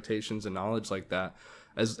and rotations and knowledge like that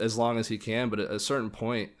as long as he can. But at a certain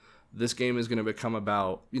point, this game is going to become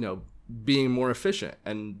about being more efficient,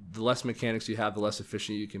 and the less mechanics you have, the less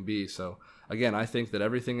efficient you can be. So again, I think that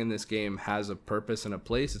everything in this game has a purpose and a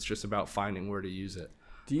place. It's just about finding where to use it.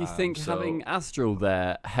 Do you think having Astral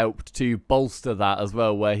there helped to bolster that as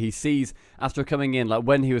well, where he sees Astral coming in, like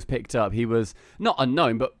when he was picked up, he was not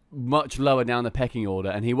unknown, but much lower down the pecking order,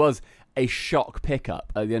 and he was a shock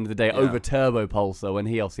pickup at the end of the day over Turbo Pulsar when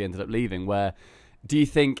he obviously ended up leaving. Where do you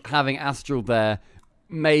think having Astral there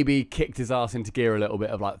maybe kicked his ass into gear a little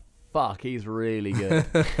bit of like, fuck, he's really good?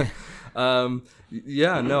 I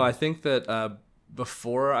think that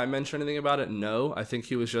before I mentioned anything about it, no. I think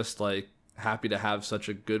he was just like happy to have such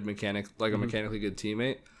a good mechanic, like a mechanically good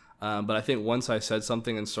teammate. But I think once I said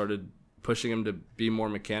something and started pushing him to be more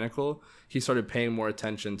mechanical, he started paying more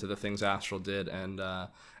attention to the things Astral did. And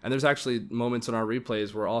there's actually moments in our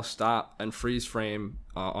replays where I'll stop and freeze frame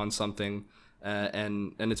on something,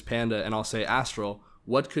 and it's Panda, and I'll say, Astral,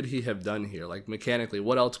 what could he have done here? Like mechanically,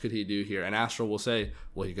 what else could he do here? And Astral will say,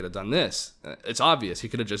 well, he could have done this. It's obvious. He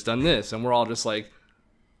could have just done this. And we're all just like,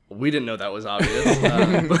 we didn't know that was obvious.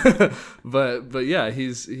 But yeah,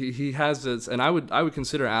 he has this, and I would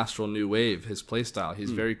consider Astral new wave his playstyle.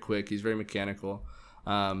 He's very quick. He's very mechanical.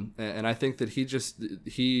 And I think that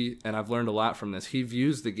he, and I've learned a lot from this, he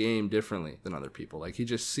views the game differently than other people. Like he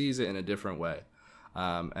just sees it in a different way.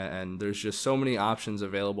 And there's just so many options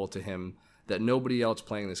available to him that nobody else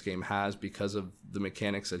playing this game has because of the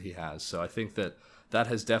mechanics that he has. So I think that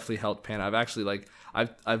has definitely helped Panda. I've actually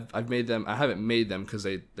I've made them. I haven't made them because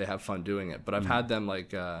they have fun doing it, but I've had them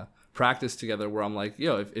practice together where I'm like,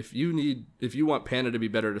 yo, if you want Panda to be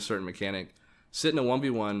better at a certain mechanic, sit in a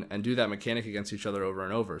 1v1 and do that mechanic against each other over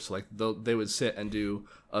and over. So like they would sit and do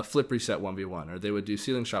a flip reset 1v1, or they would do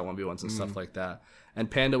ceiling shot 1v1s and stuff like that.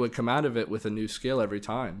 And Panda would come out of it with a new skill every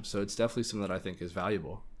time. So it's definitely something that I think is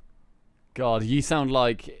valuable. God, you sound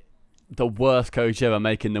like the worst coach ever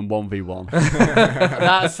making them 1v1.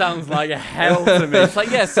 That sounds like hell to me. It's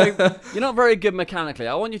like, yeah, so you're not very good mechanically.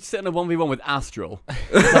 I want you to sit in a 1v1 with Astral. Can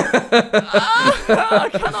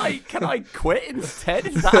I quit instead?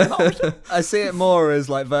 Is that an option? I see it more as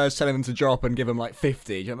like Virge telling them to drop and give them like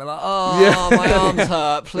 50. You know, like, oh, my arms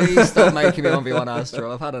hurt. Please stop making me 1v1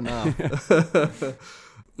 Astral. I've had enough.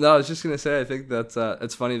 No, I was just going to say, I think that's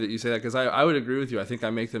it's funny that you say that, because I would agree with you. I think I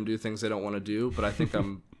make them do things they don't want to do, but I think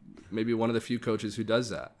I'm maybe one of the few coaches who does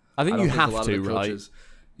that. I think you have to, right?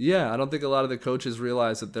 Yeah, I don't think a lot of the coaches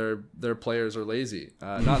realize that their players are lazy.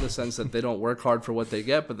 Not in the sense that they don't work hard for what they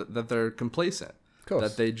get, but that they're complacent. Of course.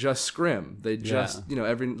 That they just scrim. They just,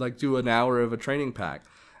 do an hour of a training pack.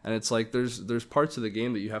 And it's like there's parts of the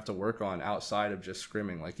game that you have to work on outside of just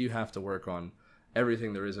scrimming. Like, you have to work on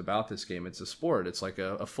everything there is about this game. It's a sport. It's like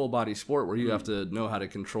a full body sport where you have to know how to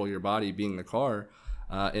control your body, being the car,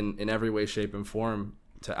 in every way, shape, and form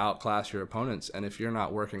to outclass your opponents. And if you're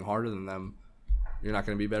not working harder than them, you're not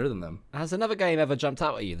going to be better than them. Has another game ever jumped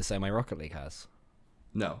out at you the same way Rocket League has?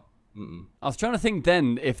 No. I was trying to think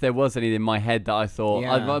then if there was any in my head that I thought...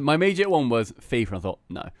 Yeah. My immediate one was FIFA, and I thought,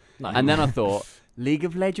 no. And then I thought... League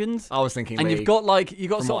of Legends. I was thinking, and League, you've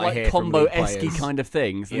got sort of like combo-esque kind of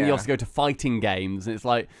things, and you also go to fighting games, and it's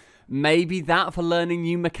like maybe that for learning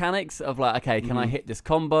new mechanics of like, okay, can I hit this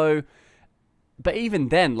combo? But even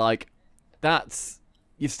then, like,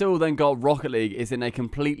 you've still then got Rocket League is in a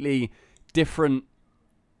completely different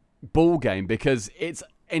ball game because it's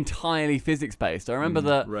entirely physics based. I remember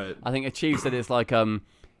that. Right. I think Achieve said it's like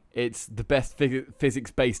it's the best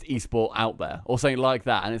physics-based esport out there, or something like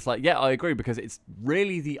that. And it's like, yeah, I agree, because it's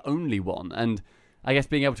really the only one. And I guess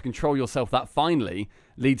being able to control yourself that finely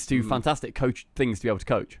leads to fantastic things to be able to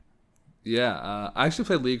coach. Yeah, I actually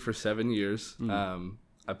played League for 7 years.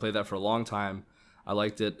 I played that for a long time. I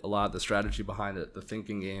liked it a lot, the strategy behind it, the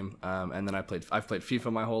thinking game. And then I've played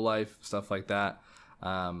FIFA my whole life, stuff like that.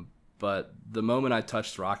 But the moment I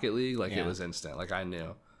touched Rocket League, it was instant. Like, I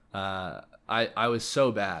knew. I was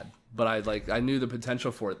so bad, but I knew the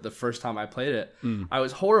potential for it the first time I played it. I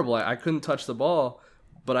was horrible. I couldn't touch the ball,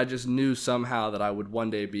 but I just knew somehow that I would one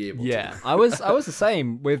day be able to. I was the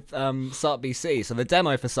same with Start BC. So the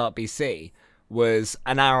demo for Start BC was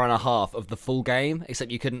an hour and a half of the full game, except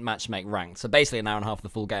you couldn't match make ranked. So basically an hour and a half of the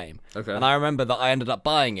full game. Okay. And I remember that I ended up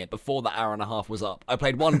buying it before the hour and a half was up. I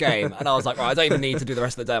played one game and I was like, right, I don't even need to do the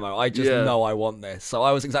rest of the demo. I just know I want this. So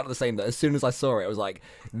I was exactly the same. That as soon as I saw it, I was like,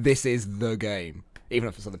 this is the game. Even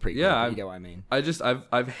if it's on the pre-game, you get what I mean.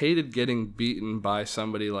 I've hated getting beaten by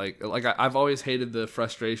somebody I've always hated the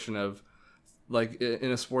frustration of, like,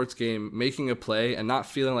 in a sports game, making a play and not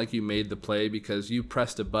feeling like you made the play because you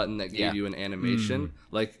pressed a button that gave you an animation.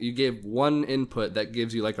 Like, you gave one input that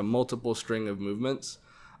gives you like a multiple string of movements.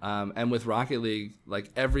 And with Rocket League, like,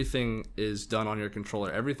 everything is done on your controller.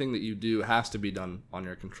 Everything that you do has to be done on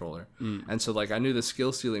your controller. And so, like, I knew the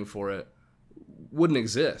skill ceiling for it wouldn't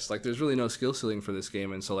exist. Like, there's really no skill ceiling for this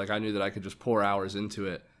game. And so, like, I knew that I could just pour hours into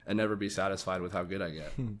it and never be satisfied with how good I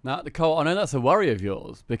get. Now, Cole, I know that's a worry of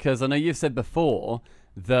yours, because I know you've said before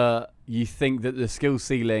that you think that the skill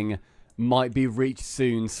ceiling might be reached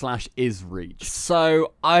soon / is reached.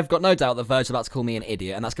 So I've got no doubt that Virge is about to call me an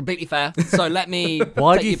idiot, and that's completely fair. So let me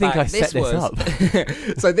Why do you think I set this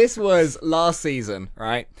up? So this was last season,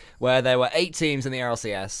 right, where there were 8 teams in the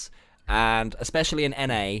RLCS, and especially in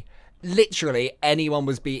NA, literally anyone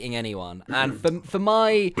was beating anyone. And for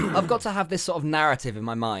my, I've got to have this sort of narrative in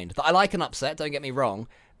my mind that I like an upset, don't get me wrong,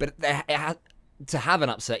 but to have an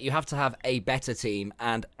upset, you have to have a better team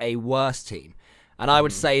and a worse team. And I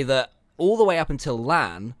would say that all the way up until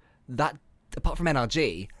LAN, that, apart from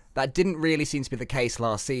NRG, that didn't really seem to be the case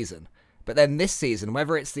last season. But then this season,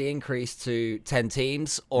 whether it's the increase to 10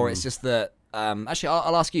 teams or it's just that, actually,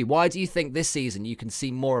 I'll ask you, why do you think this season you can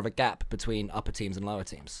see more of a gap between upper teams and lower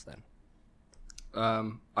teams then?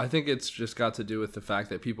 I think it's just got to do with the fact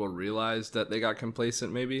that people realize that they got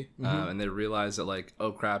complacent, maybe, and they realize that, like,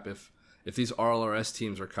 oh crap, if these RLRS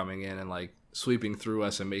teams are coming in and like sweeping through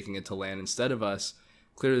us and making it to LAN instead of us,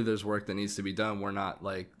 clearly there's work that needs to be done. We're not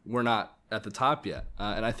at the top yet,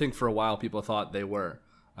 and I think for a while people thought they were,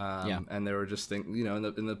 and they were just thinking, in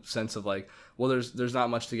the sense of like, well, there's not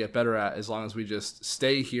much to get better at as long as we just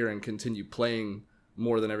stay here and continue playing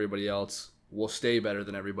more than everybody else. We'll stay better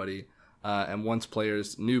than everybody. And once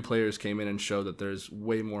new players came in and showed that there's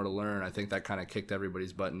way more to learn, I think that kind of kicked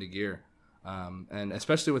everybody's butt into gear. And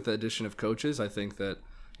especially with the addition of coaches, I think that,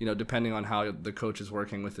 depending on how the coach is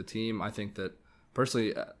working with the team, I think that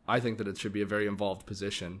personally, I think that it should be a very involved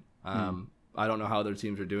position. I don't know how other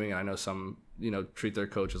teams are doing it. I know some, treat their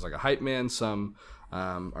coach as like a hype man. Some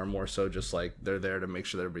are more so just like they're there to make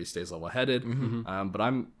sure that everybody stays level-headed. But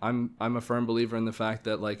I'm a firm believer in the fact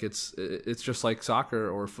that like it's just like soccer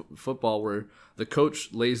or football, where the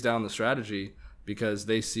coach lays down the strategy because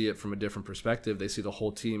they see it from a different perspective. They see the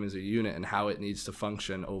whole team as a unit and how it needs to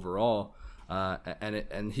function overall,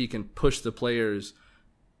 and he can push the players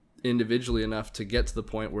individually enough to get to the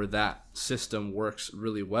point where that system works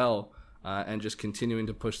really well, and just continuing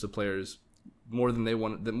to push the players more than they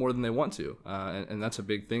want to, and that's a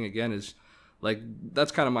big thing. Again, is like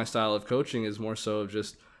that's kind of my style of coaching, is more so of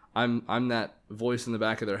just I'm that voice in the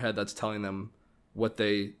back of their head that's telling them what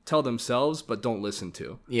they tell themselves but don't listen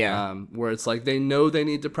to. Where it's like they know they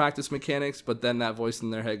need to practice mechanics, but then that voice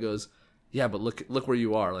in their head goes, yeah, but look where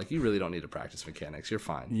you are. Like, you really don't need to practice mechanics. You're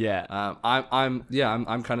fine. I'm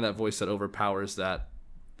kind of that voice that overpowers that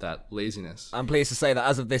laziness. I'm pleased to say that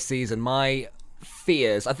as of this season, my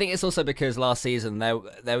fears, I think it's also because last season there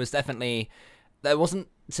wasn't,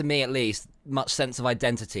 to me at least, much sense of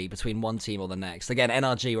identity between one team or the next. Again,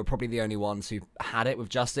 NRG were probably the only ones who had it with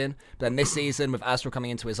Justin. But then this season, with Astral coming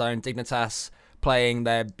into his own, Dignitas playing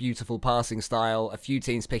their beautiful passing style, a few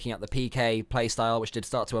teams picking up the PK play style, which did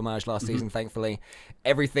start to emerge last season, thankfully.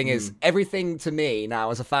 Everything to me now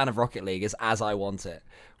as a fan of Rocket League is as I want it.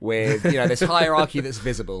 With, this hierarchy that's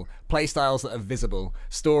visible, play styles that are visible,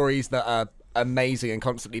 stories that are amazing and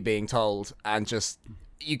constantly being told, and just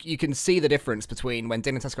you can see the difference between when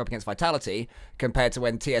Dignitas go up against Vitality compared to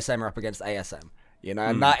when TSM are up against ASM.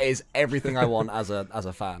 And that is everything I want as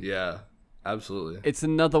a fan. Yeah. Absolutely. It's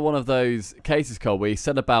another one of those cases, Cole, where you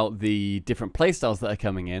said about the different playstyles that are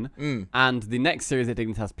coming in, and the next series that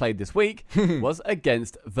Dignitas played this week was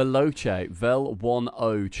against Veloce,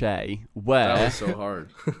 where... That was so hard.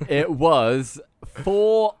 It was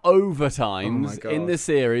 4 overtimes in the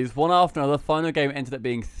series, one after another. Final game ended up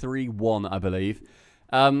being 3-1, I believe.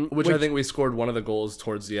 Which I think we scored one of the goals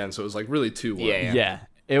towards the end, so it was like really 2-1. Yeah.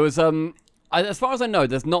 It was... as far as I know,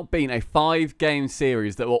 there's not been a 5-game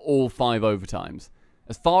series that were all 5 overtimes.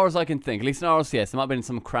 As far as I can think, at least in RLCS, there might have been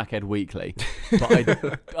some crackhead weekly.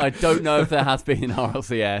 But I don't know if there has been in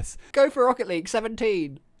RLCS. Go for Rocket League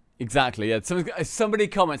 17. Exactly, yeah. Somebody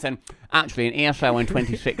comments saying, actually, in ESL in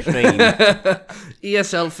 2016.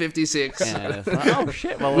 ESL 56. Yeah, like, oh,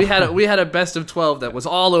 shit. Well, we had a best of 12 that was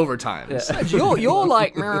all overtime. Yeah. Your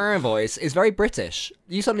like voice is very British.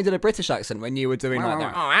 You suddenly did a British accent when you were doing like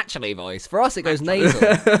that. Oh, actually, voice. For us, it goes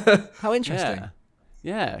nasal. How interesting.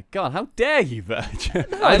 Yeah, God, how dare you, Virge?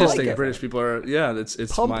 I just think British people are, it's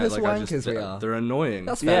pompous my, like, wankers we are. They're annoying.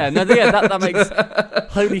 That's fair. That makes,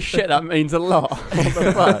 holy shit, that means a lot. What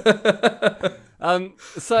the fuck?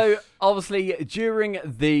 So, obviously, during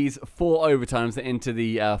these 4 overtimes into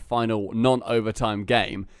the final non-overtime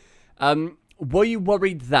game, were you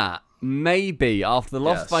worried that maybe after the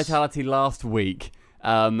loss of Vitality last week,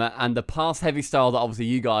 and the pass-heavy style that obviously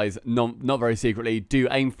you guys, not very secretly, do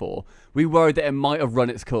aim for, we worried that it might have run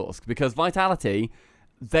its course? Because Vitality,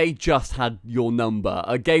 they just had your number.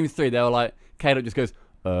 Game 3, they were like, Kato just goes,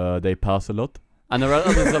 they pass a lot. And the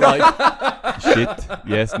others are like, shit,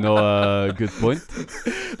 yes, no, good point.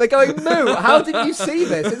 They're going, Moo, how did you see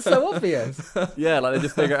this? It's so obvious. Yeah, like they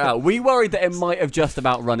just figure it out. We worried that it might have just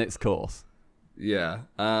about run its course. Yeah.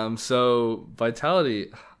 So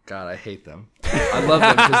Vitality... God, I hate them. I love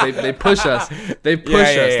them because they push us. They push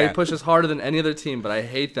us. They push us harder than any other team, but I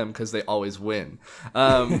hate them because they always win.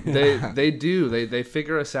 They do. They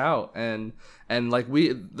figure us out, and like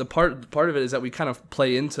the part of it is that we kind of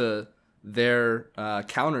play into their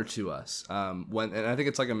counter to us. And I think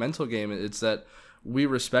it's like a mental game. It's that we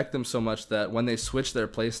respect them so much that when they switch their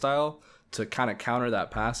play style to kind of counter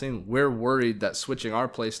that passing, we're worried that switching our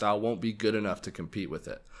play style won't be good enough to compete with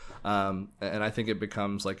it. And I think it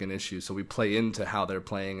becomes like an issue. So we play into how they're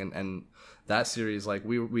playing, and that series, like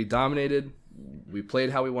we dominated, we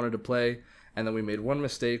played how we wanted to play, and then we made one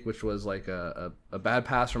mistake, which was like a bad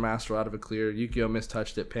pass from Astro out of a clear. Yukio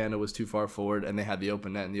mistouched it, Panda was too far forward, and they had the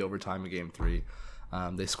open net in the overtime of game 3.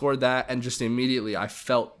 They scored that, and just immediately I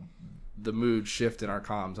felt the mood shift in our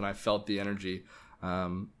comms, and I felt the energy.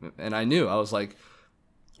 And I knew, I was like,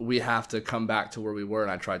 we have to come back to where we were,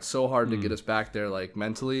 and I tried so hard to get us back there, like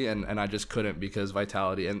mentally, and I just couldn't because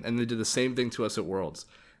Vitality, and they did the same thing to us at Worlds.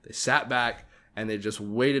 They sat back and they just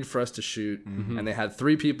waited for us to shoot, and they had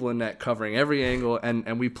 3 people in net covering every angle,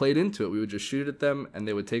 and we played into it. We would just shoot at them, and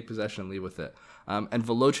they would take possession and leave with it. And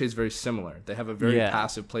Veloce is very similar. They have a very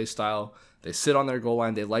passive play style. They sit on their goal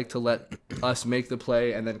line. They like to let us make the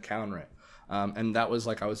play and then counter it. And that was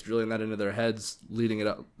like I was drilling that into their heads leading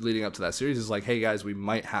up to that series. Is like, hey guys, we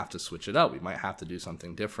might have to switch it up. We might have to do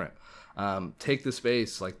something different. Take the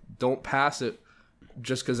space. Like, don't pass it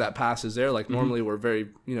just because that pass is there. Like, normally we're very,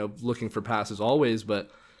 looking for passes always,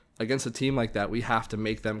 but against a team like that, we have to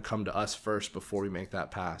make them come to us first before we make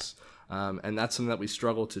that pass. And that's something that we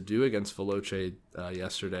struggled to do against Veloce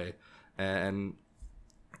yesterday. And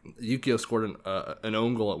Yukio scored an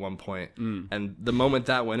own goal at one point, and the moment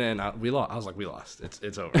that went in, we lost. I was like, we lost.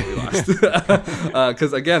 It's over. We lost.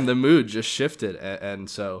 Because again, the mood just shifted, and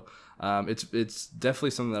so it's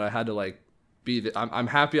definitely something that I had to like be. I'm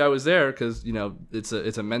happy I was there because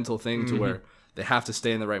it's a mental thing to where they have to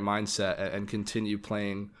stay in the right mindset and continue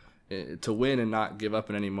playing to win and not give up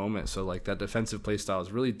in any moment. So like that defensive play style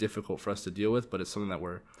is really difficult for us to deal with, but it's something that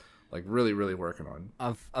we're like really, really working on.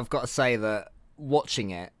 I've got to say that watching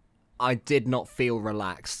it, I did not feel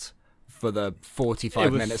relaxed for the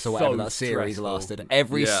 45 minutes or whatever that series lasted.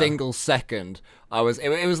 Every single second, I was.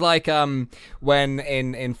 It was like when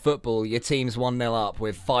in football, your team's 1-0 up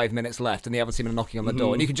with 5 minutes left, and the other team are knocking on the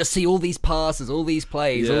door, and you can just see all these passes, all these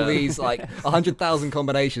plays, all these like 100,000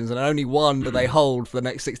 combinations, and only one do they hold for the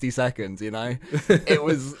next 60 seconds. It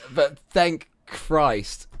was. But thank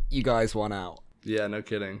Christ, you guys won out. Yeah, no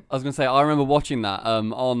kidding. I was gonna say I remember watching that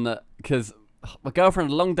on because my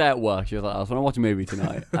girlfriend had a long day at work. She was like, I was want to watch a movie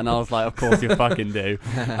tonight, and I was like, of course you fucking do.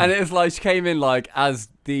 And it was like she came in like as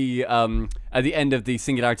the at the end of the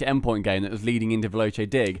Singularity Endpoint game that was leading into Veloce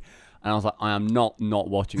Dig, and I was like, I am not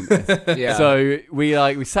watching this. Yeah. So we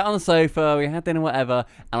sat on the sofa, we had dinner, whatever,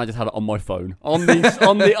 and I just had it on my phone on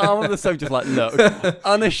the arm of the sofa, just like, look,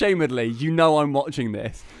 unashamedly, I'm watching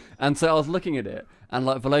this. And so I was looking at it, and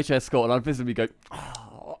like Veloce scored, and I'd visibly go,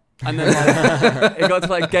 oh. And then like, it got to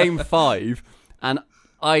like game 5, and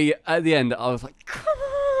at the end I was like, come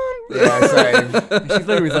on. Yeah, same. She's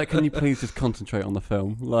literally like, can you please just concentrate on the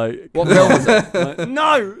film? Like, What film was it? like,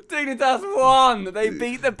 no, Dignitas won. They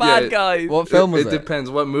beat the bad guys. What film was it? It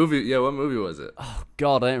depends. What movie? Yeah, what movie was it? Oh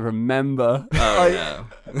God, I don't remember. Oh yeah.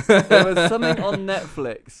 There was something on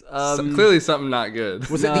Netflix. Clearly something not good.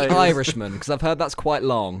 Was it The Irishman? Because I've heard that's quite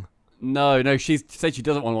long. No, she said she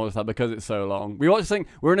doesn't want to watch that because it's so long.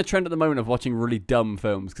 We're in a trend at the moment of watching really dumb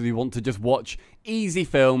films because we want to just watch easy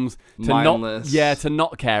films to Mindless. to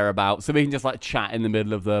not care about, so we can just like chat in the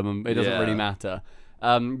middle of them and it doesn't really matter.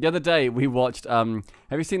 The other day we watched. Have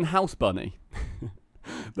you seen House Bunny?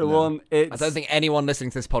 One. I don't think anyone listening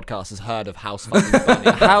to this podcast has heard of House fucking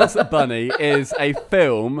Bunny. House Bunny is a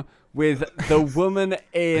film with the woman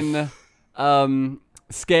in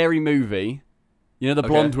Scary Movie. The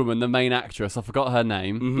blonde woman, the main actress. I forgot her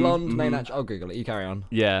name. Blonde main actress. I'll Google it. You carry on.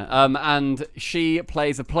 Yeah. And she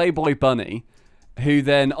plays a Playboy bunny who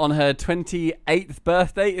then, on her 28th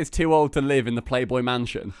birthday, is too old to live in the Playboy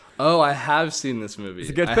mansion. Oh, I have seen this movie.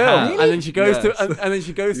 It's a good film. Really? And then she goes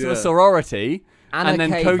to a sorority and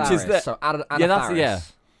then coaches them. So Anna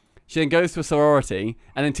She then goes to a sorority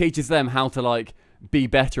and then teaches them how to like be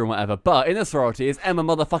better and whatever. But in the sorority is Emma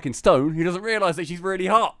motherfucking Stone, who doesn't realise that she's really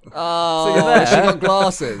hot. Oh, so you're there. She got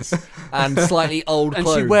glasses and slightly old and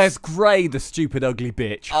clothes. she wears grey, the stupid ugly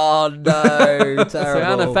bitch. Oh no, terrible. So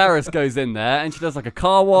Anna Faris goes in there and she does like a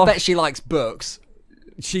car wash. I bet she likes books.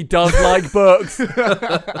 She does like books.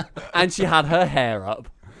 And she had her hair up.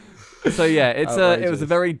 So yeah, it was a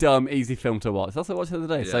very dumb, easy film to watch. That's what I watched the other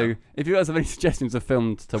day. Yeah. So if you guys have any suggestions of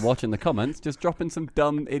films to watch in the comments, just drop in some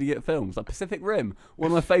dumb idiot films. Like Pacific Rim, one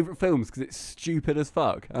of my favourite films because it's stupid as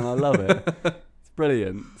fuck and I love it. It's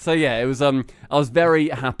brilliant. So yeah, it was. I was very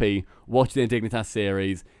happy watching the Dignitas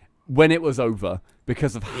series when it was over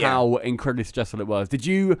because of how incredibly stressful it was. Did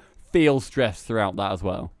you feel stressed throughout that as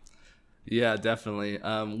well? Yeah, definitely.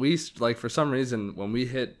 We like for some reason when we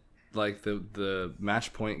hit like the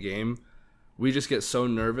match point game, we just get so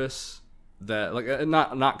nervous that like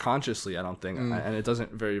not consciously, I don't think, and it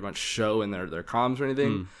doesn't very much show in their comms or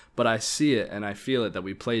anything, but I see it and I feel it that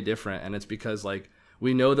we play different, and it's because like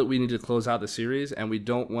we know that we need to close out the series and we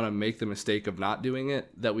don't want to make the mistake of not doing it,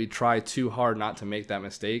 that we try too hard not to make that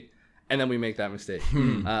mistake and then we make that mistake.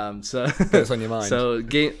 So it's on your mind. So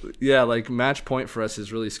like match point for us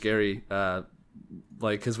is really scary.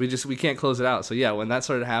 Like, because we can't close it out. So yeah, when that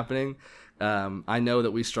started happening, I know that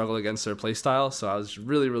we struggle against their play style. So I was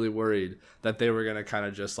really, really worried that they were going to kind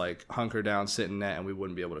of just like hunker down, sit in net, and we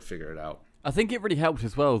wouldn't be able to figure it out. I think it really helped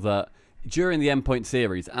as well that during the Endpoint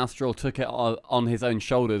series, Astral took it on his own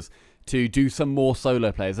shoulders to do some more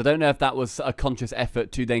solo players. I don't know if that was a conscious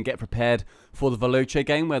effort to then get prepared for the Veloce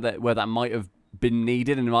game where that might have been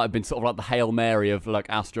needed, and it might have been sort of like the Hail Mary of like,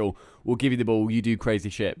 Astral, we'll give you the ball, you do crazy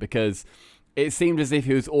shit, because it seemed as if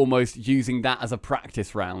he was almost using that as a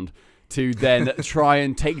practice round to then try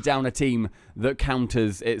and take down a team that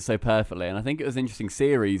counters it so perfectly. And I think it was an interesting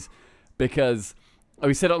series because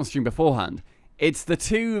we said it on stream beforehand, it's the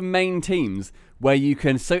two main teams where you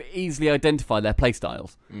can so easily identify their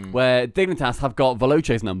playstyles. Where Dignitas have got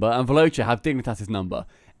Veloce's number and Veloce have Dignitas' number.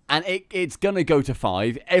 And it's going to go to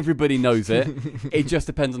 5. Everybody knows it. It just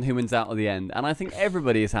depends on who wins out at the end. And I think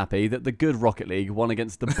everybody is happy that the good Rocket League won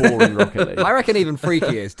against the boring Rocket League. I reckon even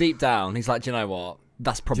Freaky is, deep down, he's like, do you know what?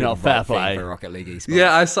 That's probably not fair right thing play for Rocket League esports.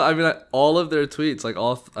 Yeah, I saw. I mean, all of their tweets, like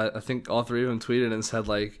I think all 3 of them tweeted and said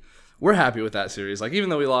like, "We're happy with that series. Like, even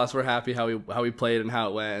though we lost, we're happy how we played and how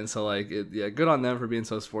it went." And so, like, good on them for being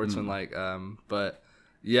so sportsmanlike. But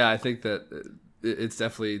yeah, I think that it's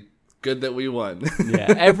definitely good that we won.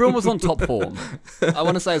 Yeah, everyone was on top form. I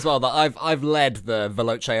want to say as well that I've led the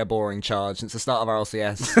Veloce boring charge since the start of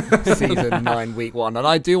RLCS season 9 week 1, and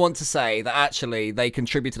I do want to say that actually they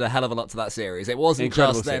contributed a hell of a lot to that series. It wasn't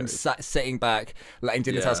Incredible just them sitting back, letting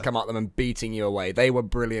Dignitas come at them and beating you away. They were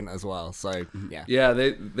brilliant as well. So yeah, yeah,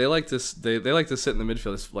 they like to they like to sit in the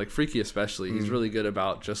midfield. Like Freaky especially, he's really good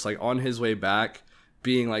about just like on his way back,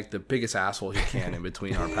 being like the biggest asshole he can in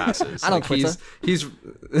between our passes. And like, on Twitter. he's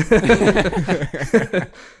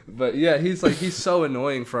but yeah, he's so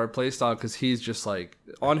annoying for our playstyle because he's just like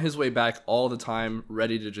on his way back all the time,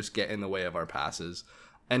 ready to just get in the way of our passes.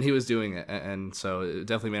 And he was doing it, and so it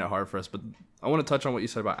definitely made it hard for us. But I want to touch on what you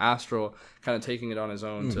said about Astral kind of taking it on his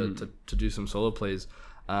own to do some solo plays.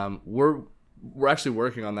 We're actually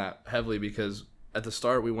working on that heavily because at the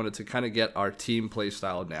start we wanted to kind of get our team play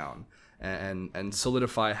style down and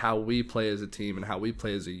solidify how we play as a team and how we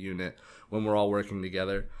play as a unit when we're all working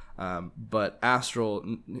together. But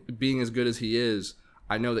Astral, being as good as he is,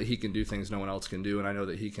 I know that he can do things no one else can do, and I know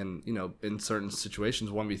that he can, in certain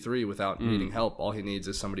situations, 1v3 without needing help. All he needs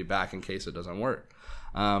is somebody back in case it doesn't work.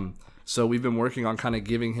 So we've been working on kind of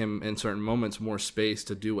giving him, in certain moments, more space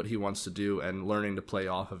to do what he wants to do and learning to play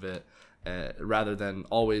off of it, rather than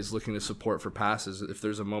always looking to support for passes. If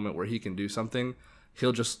there's a moment where he can do something,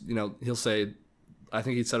 he'll just, he'll say, I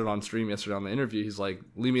think he said it on stream yesterday on the interview, he's like,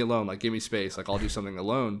 leave me alone, like, give me space, like, I'll do something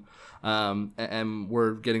alone. And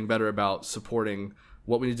we're getting better about supporting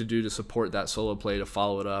what we need to do to support that solo play, to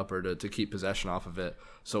follow it up, or to keep possession off of it.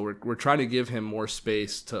 So we're trying to give him more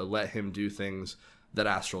space to let him do things that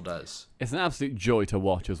Astral does. It's an absolute joy to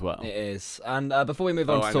watch as well. It is. And before we move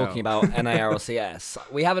on to talking about NARLCS,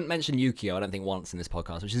 we haven't mentioned Yukio, I don't think, once in this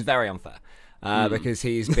podcast, which is very unfair. Because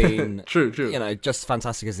he's been, true. Just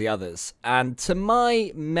fantastic as the others. And to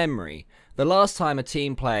my memory, the last time a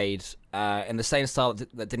team played in the same style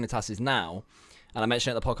that Dignitas is now, and I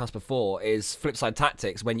mentioned it in the podcast before, is Flipside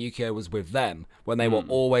Tactics when Yukio was with them, when they were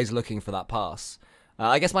always looking for that pass.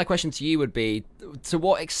 I guess my question to you would be, to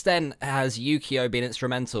what extent has Yukio been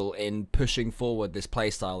instrumental in pushing forward this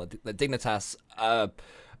playstyle that Dignitas are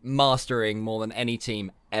mastering more than any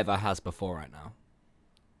team ever has before right now?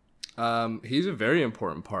 He's a very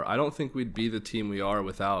important part. I don't think we'd be the team we are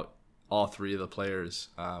without all 3 of the players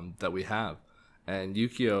that we have. And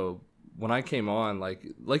Yukio, when I came on,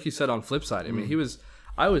 like you said on Flipside, I mean,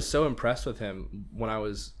 I was so impressed with him when I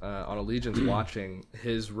was on Allegiance watching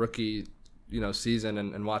his rookie, season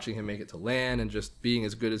and watching him make it to LAN and just being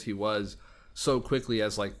as good as he was so quickly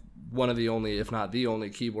as like one of the only, if not the only,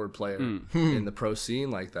 keyboard player in the pro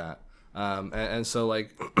scene like that. And so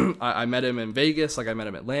like I met him in Vegas, like I met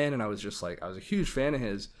him at LAN, and I was just like, I was a huge fan of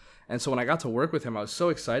his. And so when I got to work with him, I was so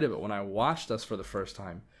excited. But when I watched us for the first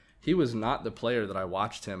time, he was not the player that I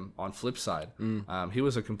watched him on Flipside. He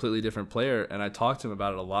was a completely different player, and I talked to him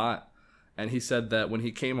about it a lot. And he said that when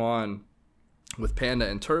he came on with Panda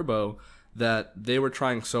and Turbo, that they were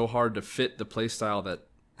trying so hard to fit the playstyle that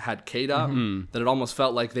had KDOT that it almost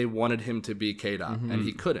felt like they wanted him to be KDOT, and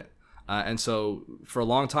he couldn't. And so for a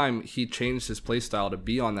long time, he changed his playstyle to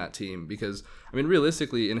be on that team because, I mean,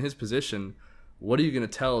 realistically, in his position, what are you going to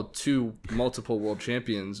tell 2 multiple world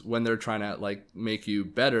champions when they're trying to like make you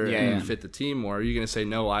better and fit the team more? Are you going to say,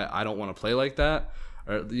 no, I don't want to play like that?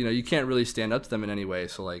 Or, you can't really stand up to them in any way.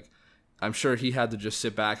 So like, I'm sure he had to just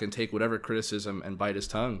sit back and take whatever criticism and bite his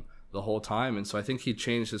tongue the whole time. And so I think he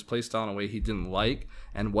changed his playstyle in a way he didn't like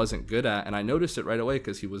and wasn't good at. And I noticed it right away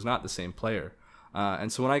because he was not the same player.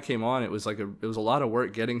 And so when I came on, it was a lot of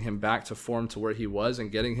work getting him back to form to where he was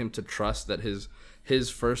and getting him to trust that his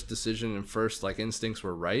first decision and first like instincts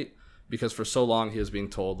were right, because for so long he was being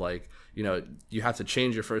told like, you have to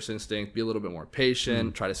change your first instinct, be a little bit more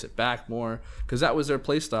patient, try to sit back more, because that was their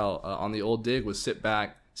play style on the old Dig, was sit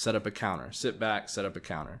back, set up a counter, sit back, set up a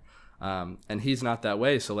counter. And he's not that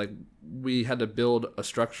way. So like we had to build a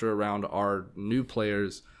structure around our new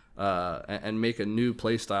players and make a new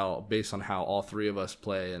play style based on how all 3 of us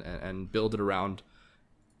play and build it around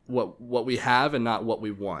what we have and not what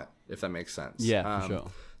we want, if that makes sense. Yeah, for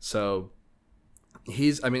sure. So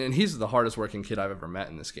he's the hardest working kid I've ever met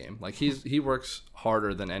in this game. Like he works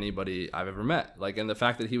harder than anybody I've ever met. Like, and the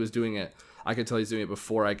fact that he was doing it, I could tell he's doing it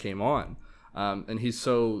before I came on. And he's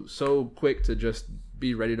so quick to just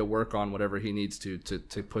be ready to work on whatever he needs to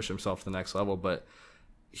push himself to the next level. But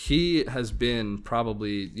he has been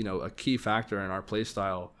probably, a key factor in our play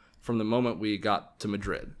style from the moment we got to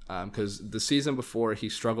Madrid. Because the season before, he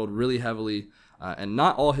struggled really heavily, and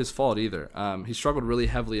not all his fault either. He struggled really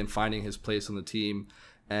heavily in finding his place on the team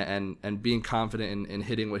and being confident in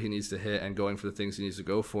hitting what he needs to hit and going for the things he needs to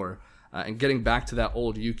go for, and getting back to that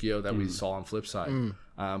old Yukio that we saw on Flipside.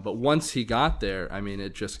 But once he got there,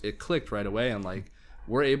 it clicked right away, and like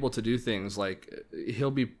we're able to do things like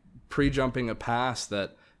he'll be pre-jumping a pass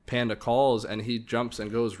that Panda calls, and he jumps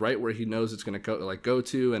and goes right where he knows it's going to go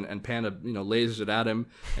to, and Panda lasers it at him,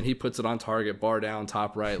 and he puts it on target, bar down,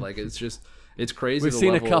 top right. Like it's crazy. We've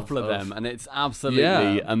seen a couple of them, and it's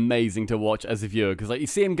absolutely amazing to watch as a viewer, because like you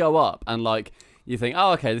see him go up, and like you think,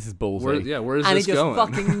 oh, okay, this is ballsy. Where is and this he just going?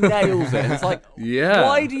 fucking nails it. And it's like,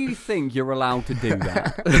 why do you think you're allowed to do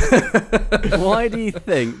that? Why do you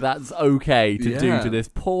think that's okay to do to this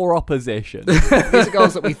poor opposition? These are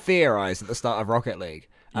goals that we theorised at the start of Rocket League.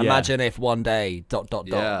 Imagine if one day ... Those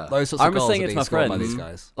sorts of goals are being scored by these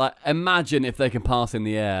guys. Like, imagine if they can pass in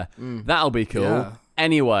the air. That'll be cool. Yeah.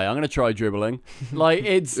 Anyway, I'm going to try dribbling. Like,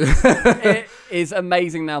 it is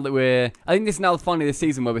amazing now that I think this is now finally this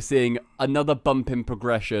season where we're seeing another bump in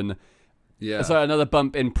progression. Yeah. Sorry, another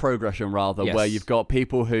bump in progression, rather, where you've got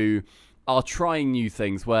people who are trying new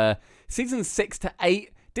things, where seasons 6 to 8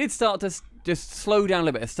 did start to just slow down a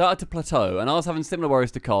little bit. It started to plateau, and I was having similar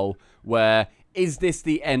worries to Cole, where is this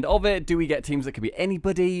the end of it? Do we get teams that could be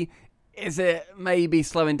anybody? Is it maybe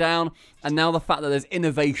slowing down? And now the fact that there's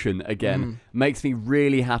innovation again makes me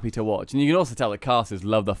really happy to watch. And you can also tell that casters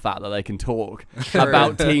love the fact that they can talk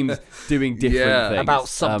about teams doing different things. About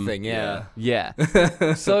something, Yeah.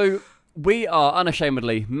 So we are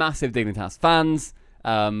unashamedly massive Dignitas fans.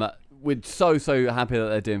 We're so happy that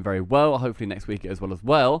they're doing very well. Hopefully next week as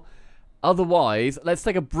well. Otherwise, let's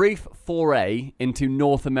take a brief foray into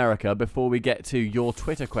North America before we get to your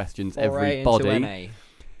Twitter questions, everybody.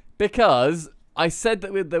 Because I said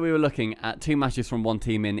that we were looking at 2 matches from one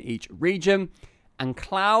team in each region, and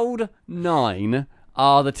Cloud9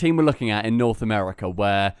 are the team we're looking at in North America,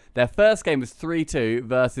 where their first game was 3-2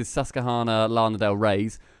 versus Susquehanna Lana Del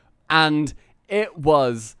Rey's, and it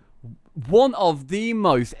was one of the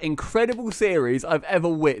most incredible series I've ever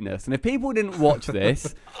witnessed. And if people didn't watch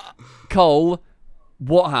this, Cole,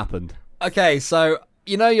 what happened? Okay, so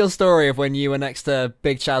you know your story of when you were next to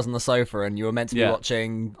Big Chaz on the sofa and you were meant to be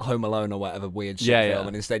watching Home Alone or whatever weird shit film,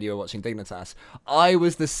 and instead you were watching Dignitas. I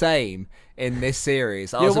was the same in this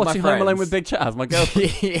series. You were watching Home Alone with Big Chaz, my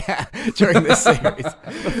girlfriend. Yeah, during this series.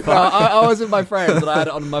 I was with my friends and I had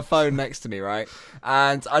it on my phone next to me, right?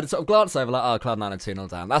 And I'd sort of glance over like, oh, Cloud9 are 2-0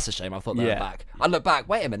 down. That's a shame. I thought they were back. I look back.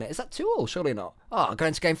 Wait a minute, is that 2-2? Surely not. Oh, I'm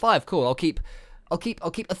going to game 5. Cool. I'll keep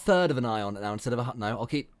a third of an eye on it now instead of I'll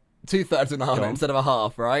keep 2/3 of an eye on it instead of a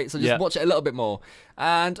half, right? So just watch it a little bit more.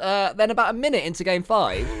 And then about a minute into game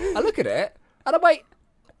 5, I look at it and I wait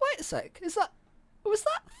a sec. Was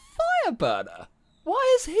that Fireburner?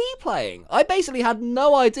 Why is he playing? I basically had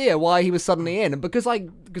no idea why he was suddenly in, and because I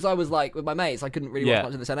was like with my mates, I couldn't really watch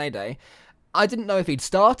much of this NA day. I didn't know if he'd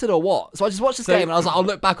started or what. So I just watched this game and I was like, I'll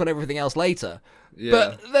look back on everything else later. Yeah.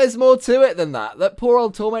 But there's more to it than that. That poor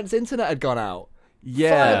old Torment's internet had gone out.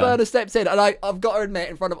 Yeah. Fireburner steps in, and I've got to admit,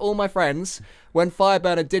 in front of all my friends, when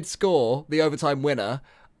Fireburner did score the overtime winner,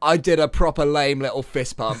 I did a proper lame little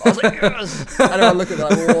fist pump. I was like, yes! And everyone looked at me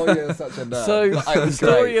like, oh, you're such a nerd. So the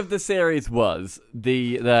story of the series was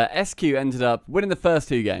the SQ ended up winning the first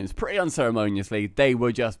 2 games pretty unceremoniously. They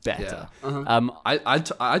were just better. Yeah.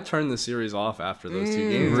 I turned the series off after those 2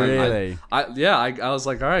 games. Really? I was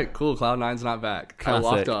like, all right, cool, Cloud9's not back. Classic.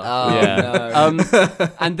 I walked off. Oh, no.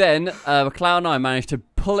 And then Cloud9 managed to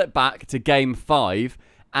pull it back to game 5.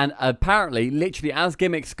 And apparently, literally, as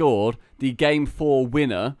Gimmick scored the Game 4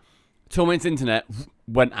 winner, Torment's internet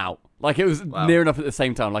went out. Like, it was near enough at the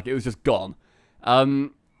same time. Like, it was just gone. That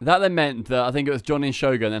then meant that I think it was Johnny and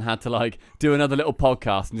Shogun then had to, like, do another little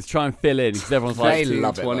podcast and just try and fill in. Because everyone's like... They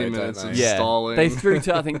love it, 20 minutes of stalling. They threw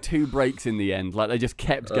to, I think, 2 breaks in the end. Like, they just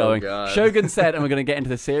kept going. God. Shogun said, and we're going to get into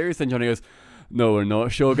the series. Then Johnny goes... No, we're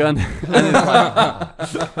not, Shogun.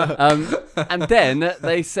 And then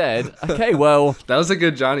they said, okay, well... That was a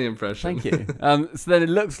good Johnny impression. Thank you. So then it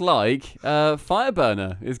looks like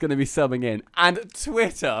Fireburner is going to be subbing in. And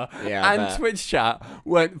Twitter and Twitch chat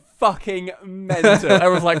went fucking mental.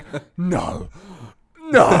 Everyone's like, no,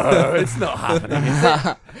 it's not happening, is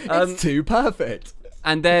it? It's too perfect.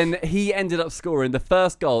 And then he ended up scoring the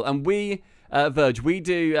first goal. And we, Virge, we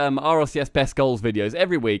do RLCS best goals videos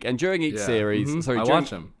every week. And during each series... Sorry, I watch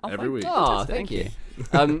them every week. Oh, thank you.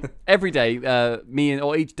 Every day,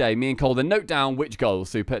 each day, me and Cole then note down which goals.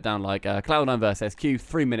 So we put down like Cloud9 versus SQ,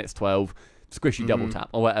 3 minutes 12, Squishy double tap,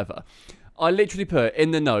 or whatever. I literally put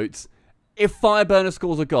in the notes, if Fireburner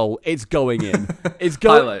scores a goal, it's going in. It's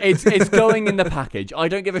going in the package. I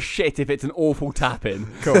don't give a shit if it's an awful tap in.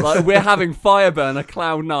 Cool. Like, we're having Fireburner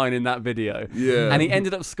Cloud9 in that video. Yeah. And he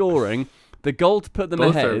ended up scoring the goal to put them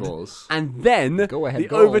Both their ahead, goals. and then the goal.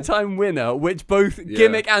 overtime winner, which both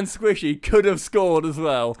Gimmick and Squishy could have scored as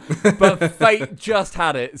well. But fate just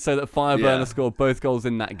had it so that Fireburner scored both goals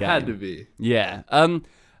in that game. Had to be. Yeah.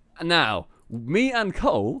 Now, me and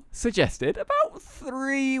Cole suggested about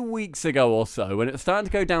 3 weeks ago or so, when it was starting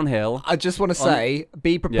to go downhill. I just want to say,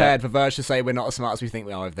 be prepared for Virge to say we're not as smart as we think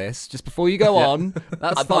we are with this. Just before you go on,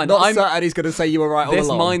 that's fine. I'm not certain he's going to say you were right all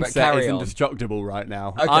along. This but mindset carry is on. indestructible right now.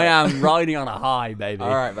 Okay. I am riding on a high, baby.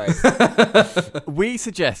 All right, mate. We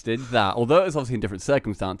suggested that, although it was obviously in different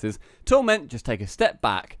circumstances, Torment just take a step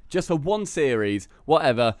back, just for one series,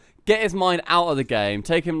 whatever, get his mind out of the game,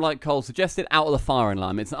 take him, like Cole suggested, out of the firing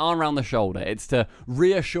line. It's an arm around the shoulder. It's to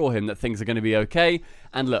reassure him that things are going to be okay,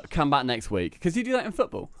 and look, come back next week. Because you do that in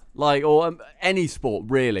football. Like, or any sport,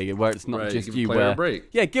 really, where it's not just give you. a player a break.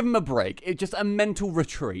 Yeah, give them a break. It's just a mental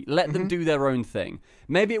retreat. Let them do their own thing.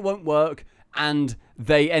 Maybe it won't work, and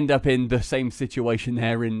they end up in the same situation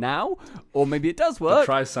they're in now. Or maybe it does work. But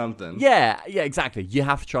try something. Yeah, exactly. You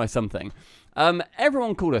have to try something.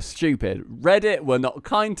 Everyone called us stupid. Reddit were not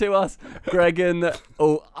kind to us. Gregan,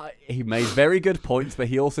 he made very good points, but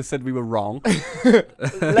he also said we were wrong.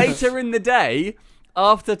 Later in the day,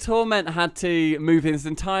 after Torment had to move his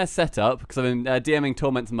entire setup, because I've been DMing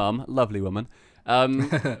Torment's mum, lovely woman,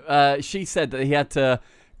 she said that he had to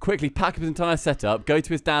quickly pack up his entire setup, go to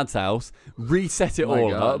his dad's house, reset it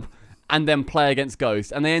all up, and then play against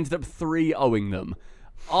Ghost. And they ended up 3-0ing them.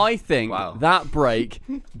 I think that break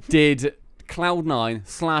did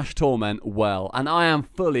Cloud9 / Torment well, and I am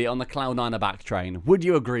fully on the Cloud9 back train. Would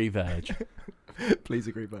you agree, Virge? Please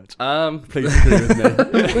agree, Virge. Please agree with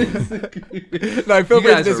me. No, feel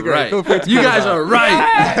free to disagree. Right. Feel free to you guys are right.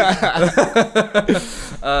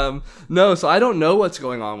 No, so I don't know what's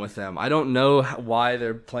going on with them. I don't know why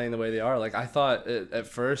they're playing the way they are. Like, I thought at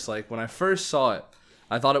first, like when I first saw it,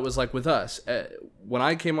 I thought it was like with us. When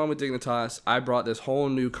I came on with Dignitas, I brought this whole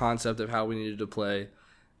new concept of how we needed to play.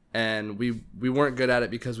 And we weren't good at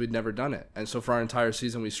it because we'd never done it. And so for our entire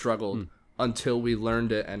season, we struggled until we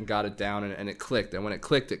learned it and got it down and it clicked. And when it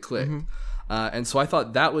clicked, it clicked. And so I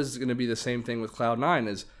thought that was going to be the same thing with Cloud9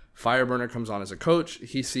 as Fireburner comes on as a coach.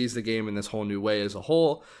 He sees the game in this whole new way as a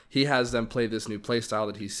whole. He has them play this new play style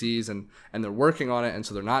that he sees, and they're working on it, and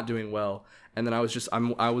so they're not doing well. And then I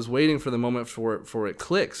was waiting for the moment for it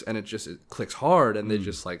clicks, and it clicks hard, and they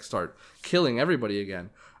just like start killing everybody again.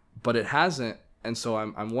 But it hasn't. And so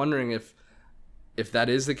I'm wondering if that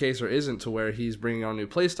is the case or isn't, to where he's bringing on a new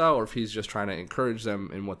playstyle, or if he's just trying to encourage them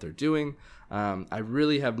in what they're doing. I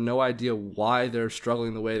really have no idea why they're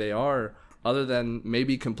struggling the way they are, other than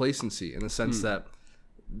maybe complacency, in the sense that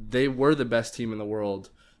they were the best team in the world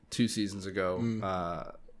 2 seasons ago,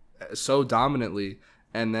 so dominantly,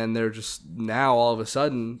 and then they're just now all of a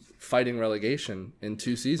sudden fighting relegation in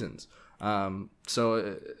 2 seasons.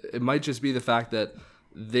 So it might just be the fact that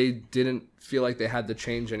they didn't feel like they had to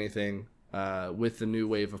change anything with the new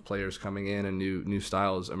wave of players coming in and new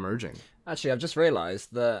styles emerging. Actually, I've just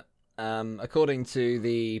realised that according to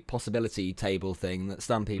the possibility table thing that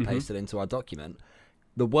Stumpy pasted into our document,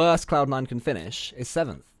 the worst Cloud9 can finish is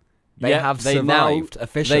 7th. They have survived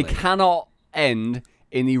officially. They cannot end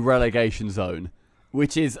in the relegation zone,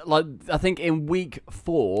 which is like, I think in week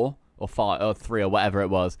 4 or 5 or 3 or whatever it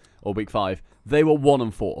was, or week 5, they were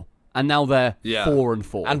 1-4. And now they're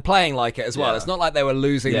 4-4. And playing like it as well. It's not like they were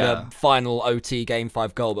losing the final OT Game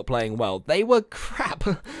 5 goal, but playing well. They were crap.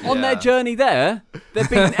 On their journey there, they've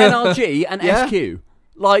beaten NRG and SQ.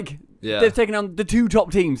 Like, they've taken on the 2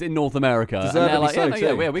 top teams in North America. And they're like,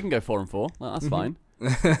 we can go 4-4. Well, that's fine.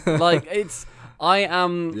 Like,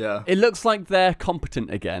 it looks like they're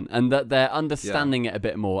competent again, and that they're understanding it a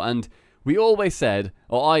bit more. And we always said,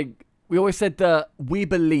 that we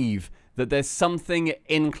believe that there's something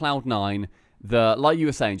in Cloud9 that, like you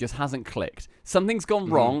were saying, just hasn't clicked. Something's gone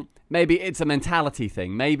wrong. Maybe it's a mentality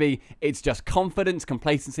thing. Maybe it's just confidence,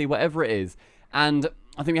 complacency, whatever it is. And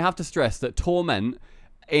I think we have to stress that Torment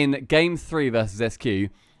in Game 3 versus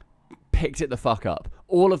SQ picked it the fuck up.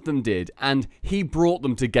 All of them did. And he brought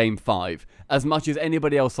them to Game 5 as much as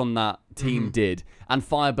anybody else on that team did. And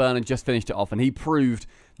Fireburner just finished it off. And he proved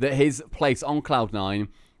that his place on Cloud9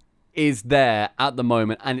 is there at the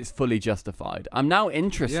moment, and it's fully justified. I'm now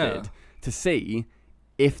interested to see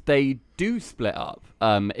if they do split up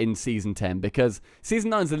in Season 10, because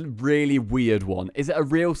Season 9 is a really weird one. Is it a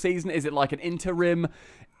real season? Is it like an interim?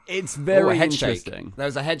 It's very interesting. There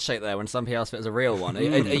was a head shake there when somebody asked if it was a real one. Are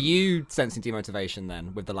you sensing demotivation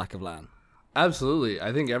then with the lack of LAN? Absolutely.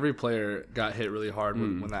 I think every player got hit really hard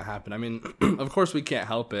when that happened. I mean, of course we can't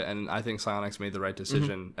help it, and I think Soniqs made the right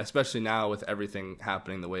decision, especially now with everything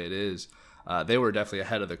happening the way it is. They were definitely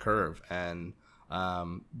ahead of the curve, and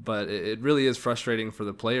but it really is frustrating for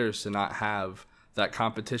the players to not have that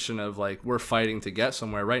competition of like, we're fighting to get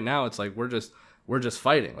somewhere. Right now it's like we're just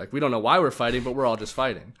fighting. Like, we don't know why we're fighting, but we're all just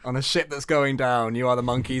fighting. On a ship that's going down, you are the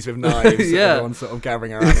monkeys with knives. Yeah. Everyone's sort of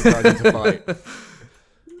gathering around and trying to fight.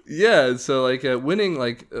 Yeah, so like winning,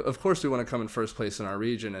 like of course we want to come in first place in our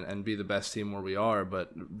region and be the best team where we are,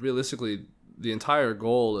 but realistically the entire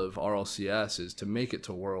goal of RLCS is to make it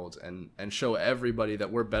to Worlds and show everybody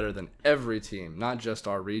that we're better than every team, not just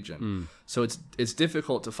our region. So it's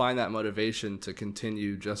difficult to find that motivation to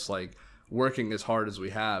continue just like working as hard as we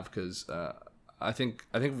have, because I think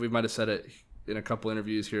we might have said it in a couple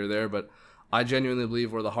interviews here or there, but I genuinely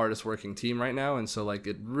believe we're the hardest working team right now, and so like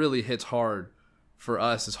it really hits hard for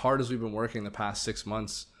us, as hard as we've been working the past 6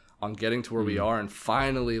 months on getting to where we are and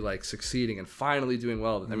finally like succeeding and finally doing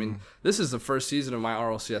well. I mean, this is the first season of my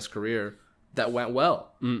RLCS career that went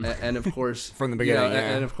well, and of course from the beginning,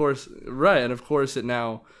 and of course it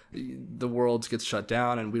now the Worlds gets shut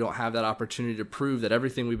down and we don't have that opportunity to prove that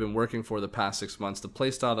everything we've been working for the past 6 months, the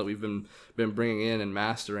play style that we've been bringing in and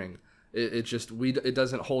mastering, it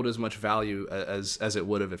doesn't hold as much value as it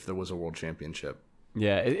would have if there was a world championship.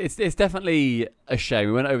 Yeah, it's definitely a shame.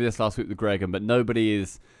 We went over this last week with Gregan, but nobody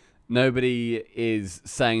is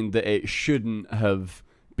saying that it shouldn't have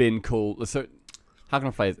been called. So how can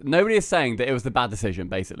I phrase it? Nobody is saying that it was the bad decision,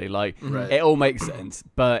 basically. Like, it all makes sense,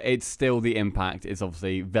 but it's still, the impact is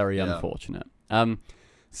obviously very unfortunate.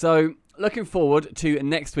 So looking forward to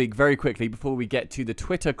next week very quickly before we get to the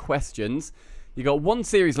Twitter questions. You got one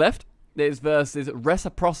series left. It's versus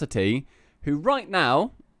Reciprocity, who right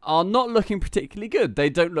now are not looking particularly good. They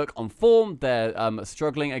don't look on form. They're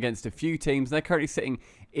struggling against a few teams. They're currently sitting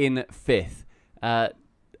in 5th.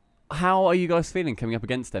 How are you guys feeling coming up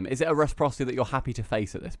against them? Is it a Reciprocity that you're happy to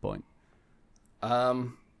face at this point? I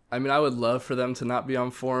mean, I would love for them to not be on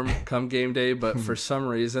form come game day, but for some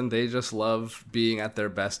reason, they just love being at their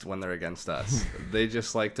best when they're against us. They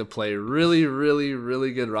just like to play really, really,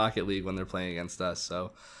 really good Rocket League when they're playing against us.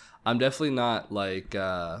 So I'm definitely not like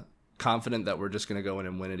confident that we're just going to go in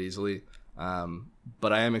and win it easily.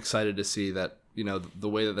 But I am excited to see that, you know, the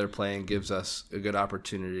way that they're playing gives us a good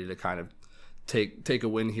opportunity to kind of take a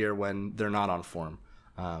win here when they're not on form.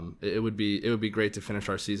 It would be great to finish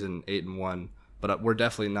our season 8-1, but we're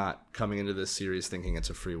definitely not coming into this series thinking it's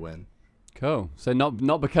a free win. Cool. So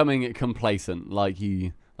not becoming complacent like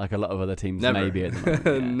a lot of other teams maybe at the moment.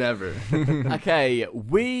 Yeah. Never. Okay,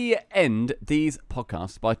 we end these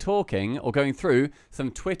podcasts by talking or going through some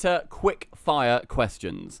Twitter quick fire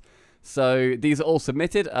questions. So these are all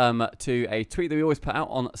submitted to a tweet that we always put out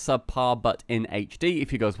on Subpar But in HD.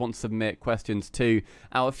 If you guys want to submit questions to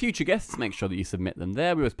our future guests, make sure that you submit them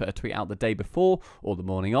there. We always put a tweet out the day before or the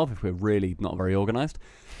morning of if we're really not very organised.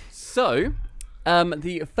 So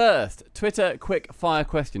the first Twitter quick fire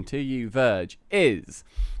question to you, Virge, is: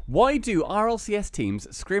 why do RLCS teams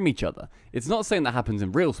scrim each other? It's not something that happens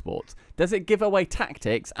in real sports. Does it give away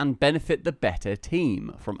tactics and benefit the better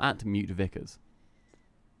team? From @MuteVickers.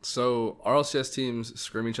 So RLCS teams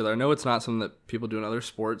scrim each other. I know it's not something that people do in other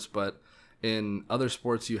sports, but in other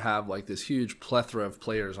sports you have like this huge plethora of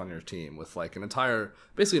players on your team with like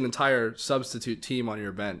basically an entire substitute team on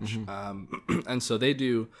your bench. And so they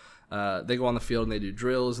go on the field and they do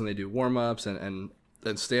drills and they do warm-ups and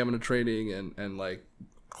stamina training and like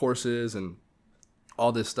courses and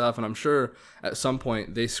all this stuff. And I'm sure at some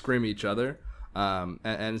point they scrim each other.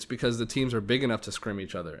 And it's because the teams are big enough to scrim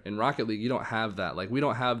each other. In Rocket League, you don't have that. Like, we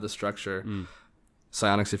don't have the structure.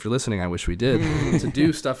 Soniqs, if you're listening, I wish we did. To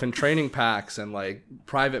do stuff in training packs and like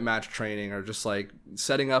private match training, or just like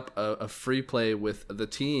setting up a free play with the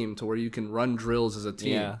team to where you can run drills as a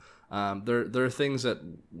team. Yeah. There are things that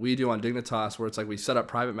we do on Dignitas where it's like we set up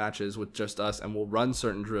private matches with just us and we'll run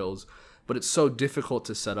certain drills. But it's so difficult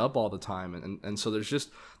to set up all the time, and so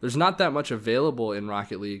there's not that much available in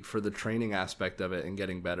Rocket League for the training aspect of it and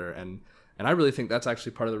getting better, and I really think that's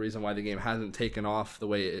actually part of the reason why the game hasn't taken off the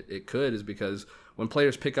way it could, is because when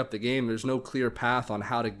players pick up the game, there's no clear path on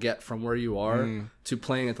how to get from where you are to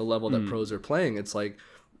playing at the level that pros are playing. It's like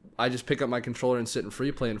I just pick up my controller and sit in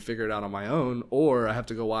free play and figure it out on my own, or I have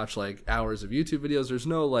to go watch like hours of YouTube videos. There's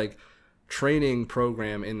no like training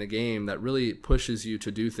program in the game that really pushes you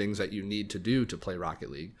to do things that you need to do to play Rocket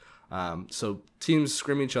League. So teams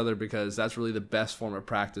scrim each other because that's really the best form of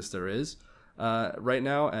practice there is right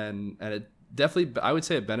now, and it definitely, I would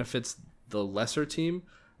say, it benefits the lesser team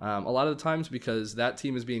a lot of the times, because that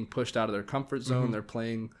team is being pushed out of their comfort zone. They're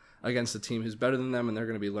playing against a team who's better than them, and they're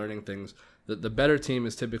going to be learning things. The better team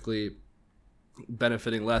is typically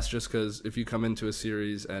benefiting less, just because if you come into a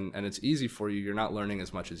series and it's easy for you, you're not learning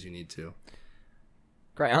as much as you need to.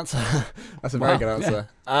 Great answer. That's a very good answer.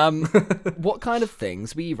 What kind of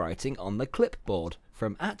things were you writing on the clipboard?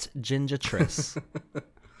 From @GingerTriss.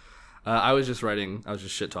 I was just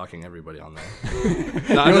shit talking everybody on there.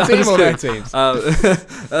 No, Your team or their teams? On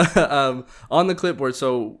the clipboard.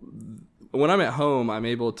 So when I'm at home, I'm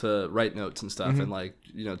able to write notes and stuff, and like,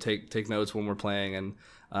 you know, take notes when we're playing. And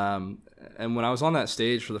when I was on that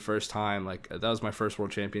stage for the first time, like that was my first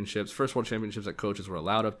World Championships that coaches were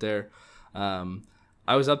allowed up there.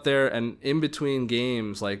 I was up there, and in between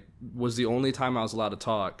games, like, was the only time I was allowed to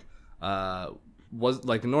talk. Was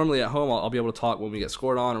like normally at home I'll be able to talk when we get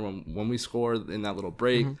scored on, or when we score in that little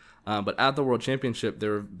break. But at the World Championship, they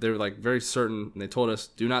were like very certain, and they told us,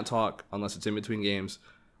 do not talk unless it's in between games,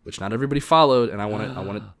 which not everybody followed, and I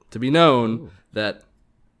want it to be known that.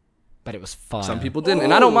 But it was fire. Some people didn't,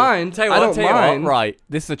 and I don't mind. Tell you what, right,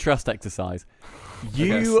 this is a trust exercise.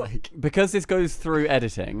 Because this goes through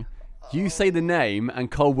editing, you say the name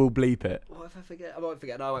and Cole will bleep it. What if I forget? I won't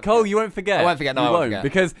forget. No, I won't Cole, forget. you won't forget. I won't forget. No, I won't forget.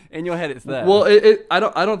 Because in your head it's there. Well, I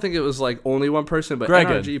don't think it was like only one person, but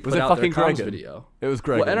Gregan. NRG Was put it out their fucking comms Gregan? video. It was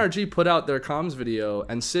Gregan. Well, NRG put out their comms video,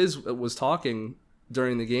 and Sizz was talking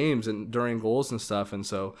during the games and during goals and stuff, and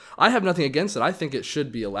so I have nothing against it. I think it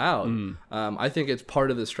should be allowed. I think it's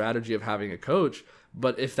part of the strategy of having a coach.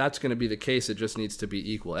 But if that's going to be the case, it just needs to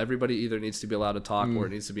be equal. Everybody either needs to be allowed to talk, or it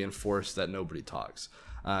needs to be enforced that nobody talks.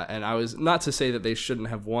 And I was not to say that they shouldn't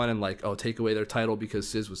have won and like, oh, take away their title because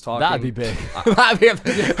Sizz was talking. That'd be big.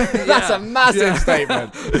 That's a massive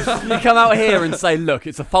statement. You come out here and say, look,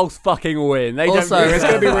 it's a false fucking win. They Also, don't it's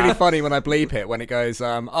going to be really funny when I bleep it, when it goes,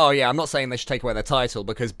 oh yeah, I'm not saying they should take away their title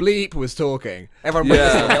because Bleep was talking. Everyone will be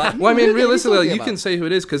like, well, I mean, "Who are you realistically, talking you about?" can say who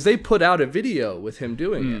it is because they put out a video with him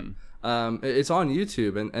doing it. It's on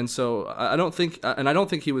YouTube, and so I don't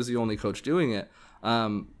think he was the only coach doing it.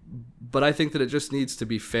 But I think that it just needs to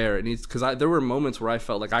be fair. It needs, because there were moments where I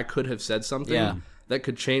felt like I could have said something that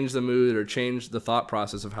could change the mood or change the thought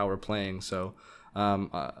process of how we're playing. So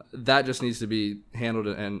that just needs to be handled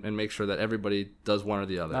and make sure that everybody does one or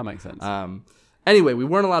the other. That makes sense. Anyway, we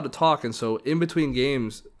weren't allowed to talk, and so in between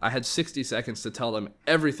games, I had 60 seconds to tell them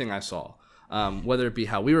everything I saw. Whether it be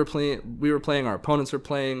how we were playing, our opponents were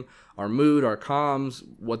playing, our mood, our comms,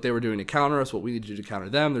 what they were doing to counter us, what we need to do to counter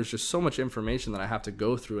them. There's just so much information that I have to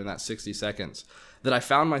go through in that 60 seconds that I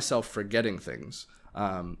found myself forgetting things,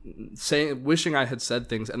 wishing I had said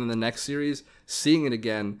things, and then the next series, seeing it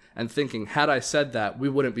again and thinking, had I said that, we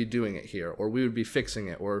wouldn't be doing it here, or we would be fixing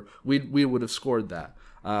it, or we would have scored that.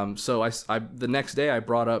 So I the next day I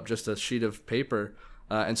brought up just a sheet of paper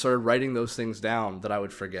and started writing those things down that I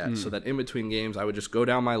would forget, so that in between games I would just go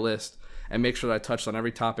down my list and make sure that I touched on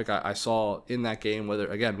every topic I saw in that game, whether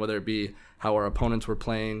it be how our opponents were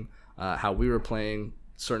playing, how we were playing,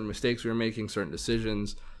 certain mistakes we were making, certain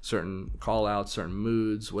decisions, certain call-outs, certain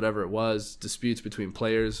moods, whatever it was, disputes between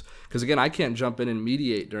players. Because again, I can't jump in and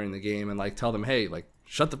mediate during the game and like tell them, hey, like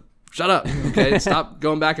shut up, okay? Stop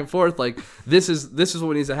going back and forth. Like this is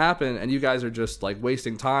what needs to happen, and you guys are just like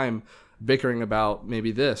wasting time bickering about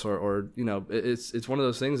maybe this or you know, it's one of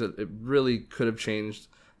those things that it really could have changed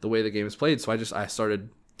the way the game is played. So I started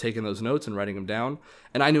taking those notes and writing them down,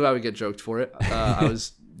 and I knew I would get joked for it. I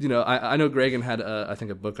was, you know, I know Gregan had I think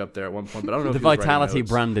a book up there at one point, but I don't know the if he was Vitality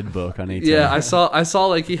branded book. I need to. Yeah, I saw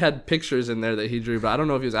like he had pictures in there that he drew, but I don't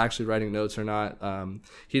know if he was actually writing notes or not.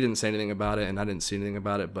 He didn't say anything about it, and I didn't see anything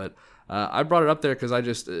about it, but I brought it up there because I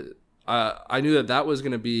just I knew that was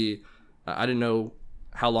going to be. I didn't know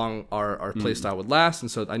how long our play style would last,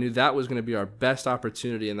 and so I knew that was going to be our best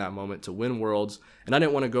opportunity in that moment to win Worlds, and I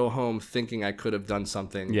didn't want to go home thinking I could have done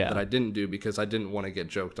something that I didn't do because I didn't want to get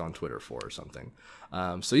joked on Twitter for or something.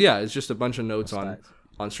 So yeah, it's just a bunch of notes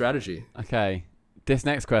on strategy. Okay, this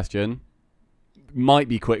next question might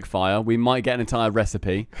be quick fire. We might get an entire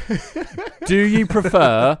recipe. Do you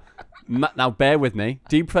prefer... now bear with me.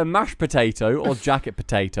 Do you prefer mashed potato or jacket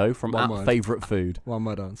potato from favourite food? One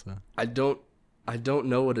word answer. I don't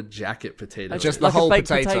know what a jacket potato is. Just the like whole baked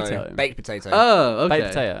potato. Baked potato. Oh, okay. Baked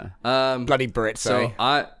potato. Bloody Brits, So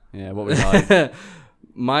sorry. Yeah, what was I?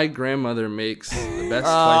 my grandmother makes the best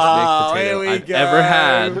sliced baked potato I've ever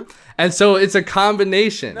had. And so it's a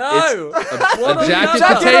combination. No. It's a jacket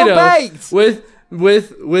potato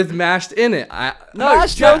with mashed in it.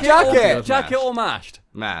 Jacket or mashed?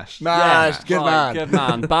 Mashed. Mashed. Good man. Good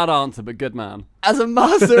man. Bad answer, but good man. As a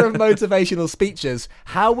master of motivational speeches,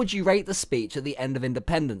 how would you rate the speech at the end of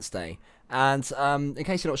Independence Day? And in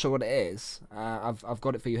case you're not sure what it is, I've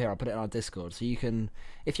got it for you here. I'll put it in our Discord, so you can,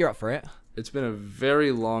 if you're up for it. It's been a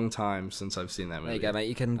very long time since I've seen that movie. There you go, mate.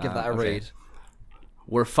 You can give that a read.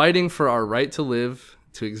 We're fighting for our right to live,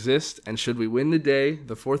 to exist, and should we win the day,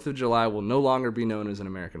 the 4th of July will no longer be known as an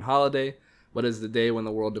American holiday, but as the day when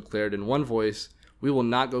the world declared in one voice, we will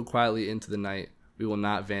not go quietly into the night. We will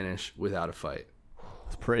not vanish without a fight.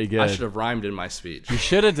 It's pretty good. I should have rhymed in my speech. You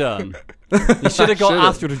should have done. You should have got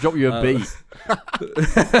Astro to drop you a beat.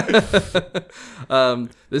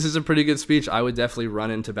 This is a pretty good speech. I would definitely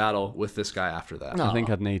run into battle with this guy after that. I think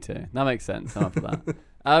I'd need to. That makes sense. I'm up for that.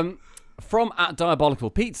 From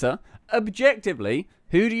 @DiabolicalPizza, objectively,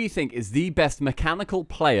 who do you think is the best mechanical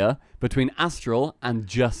player between Astral and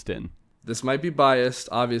Justin? This might be biased,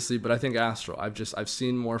 obviously, but I think Astral. I've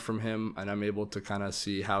seen more from him, and I'm able to kind of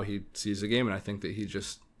see how he sees the game, and I think that he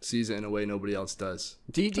just sees it in a way nobody else does.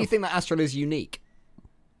 Do you think that Astral is unique?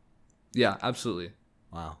 Yeah, absolutely.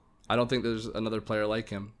 Wow. I don't think there's another player like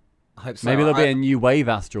him. I hope so. Maybe there'll be a new wave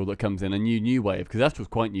Astral that comes in, a new wave, because Astral's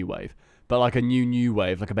quite new wave, but like a new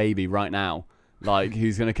wave, like a baby right now. Like,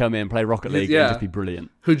 who's going to come in, play Rocket League, and just be brilliant.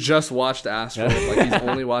 Who just watched Astral. Like, he's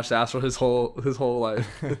only watched Astral his whole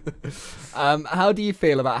life. How do you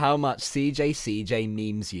feel about how much CJ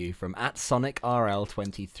memes you from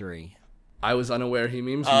 @SonicRL23? I was unaware he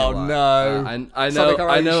memes me a lot. No. I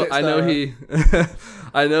know he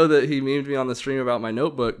I know that he memed me on the stream about my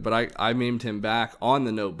notebook, but I memed him back on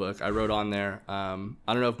the notebook. I wrote on there. I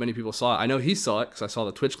don't know if many people saw it. I know he saw it because I saw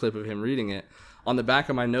the Twitch clip of him reading it. On the back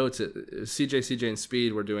of my notes, CJ, and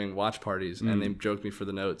Speed were doing watch parties, and they joked me for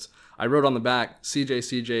the notes. I wrote on the back,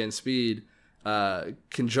 CJ, and Speed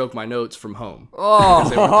can joke my notes from home.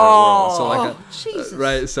 Jesus.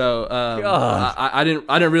 Right. So I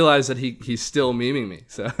didn't realize that he's still memeing me.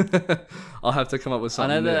 So I'll have to come up with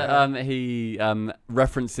something. I know that he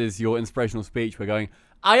references your inspirational speech. We're going,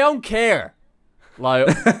 I don't care. Like,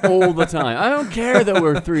 all the time. I don't care that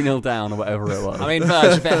we're 3-0 down or whatever it was. I mean,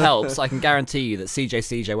 Virge, if it helps, I can guarantee you that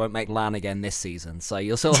CJ won't make LAN again this season, so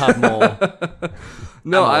you'll still have more.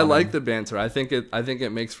 No, I like the banter. I think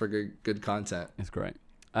it makes for good content. It's great.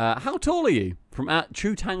 How tall are you? From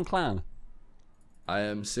 @TrueTangClan. I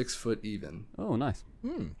am 6 foot even. Oh, nice.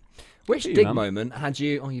 Which dig moment had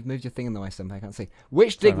you... Oh, you've moved your thing in the way, Senpai, I can't see.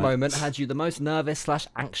 Which dig moment had you the most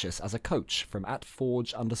nervous/anxious as a coach? From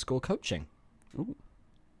 @Forge_coaching. Ooh.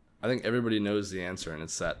 I think everybody knows the answer, and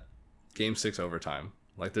it's that Game 6 overtime.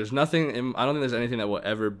 Like, there's nothing... I don't think there's anything that will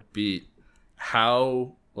ever beat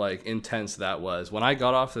how, like, intense that was. When I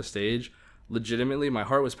got off the stage, legitimately, my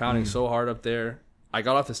heart was pounding so hard up there. I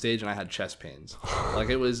got off the stage, and I had chest pains. Like,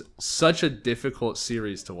 it was such a difficult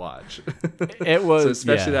series to watch. It was, so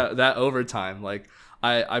especially that overtime. Like,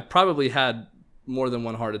 I probably had more than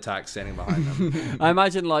one heart attack standing behind them. I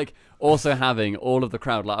imagine, like, also having all of the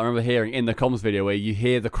crowd. Like, I remember hearing in the comms video where you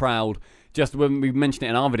hear the crowd, just when we mentioned it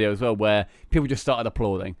in our video as well, where people just started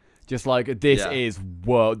applauding. Just like, this is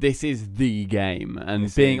the game.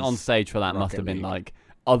 And being on stage for that must have been, like,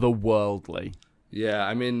 otherworldly. Yeah,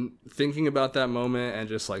 I mean, thinking about that moment and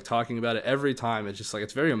just, like, talking about it every time, it's just, like,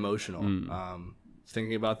 it's very emotional.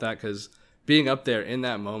 Thinking about that, because being up there in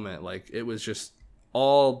that moment, like, it was just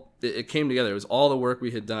it came together. It was all the work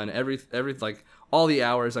we had done, every like all the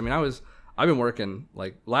hours. I mean, I've been working,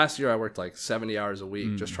 like, last year I worked like 70 hours a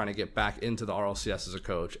week just trying to get back into the RLCS as a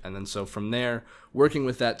coach. And then so from there, working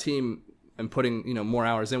with that team and putting, more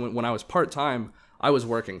hours in. When I was part-time, I was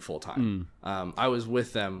working full-time. I was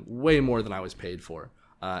with them way more than I was paid for.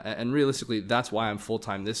 And realistically, that's why I'm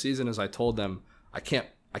full-time this season. Is I told them I can't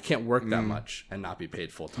work that much and not be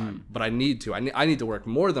paid full-time. But I need to. I need to work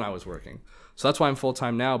more than I was working. So that's why I'm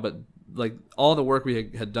full-time now. But, like, all the work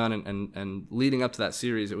we had done and leading up to that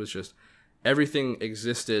series, it was just everything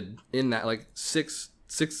existed in that, like,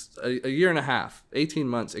 a year and a half, 18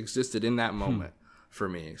 months existed in that moment for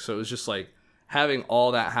me. So it was just, like, having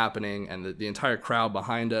all that happening and the entire crowd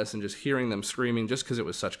behind us and just hearing them screaming just because it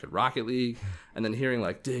was such good Rocket League, and then hearing,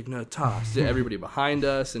 like, Dignitas, everybody behind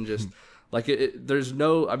us, and just, like, there's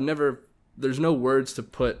no words to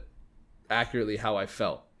put accurately how I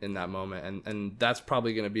felt in that moment, and that's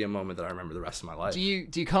probably going to be a moment that I remember the rest of my life. Do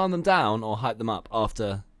you calm them down or hype them up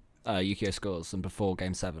after Yukio scores and before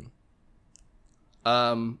Game 7?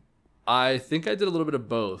 I think I did a little bit of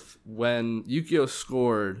both. When Yukio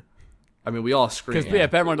scored, I mean, we all screamed. Because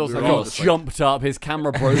bear in mind also, We were all he just jumped up, his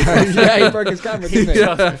camera broke. Yeah, he broke his camera, didn't he?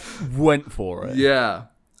 Just went for it. Yeah.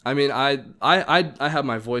 I mean, I had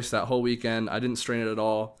my voice that whole weekend. I didn't strain it at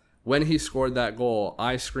all. When he scored that goal,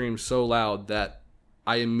 I screamed so loud that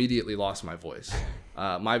I immediately lost my voice.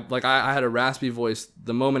 I had a raspy voice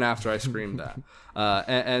the moment after I screamed that.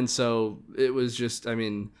 And so it was just, I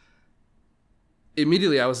mean,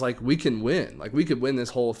 immediately I was like, we can win. Like, we could win this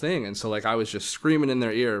whole thing. And so, like, I was just screaming in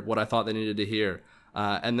their ear what I thought they needed to hear.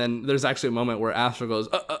 And then there's actually a moment where Astro goes,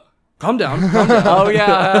 calm down, calm down. Oh,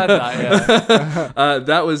 yeah, I heard that, yeah.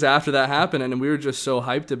 That was after that happened. And we were just so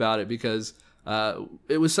hyped about it because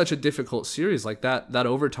it was such a difficult series. Like, that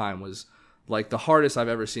overtime was, like, the hardest I've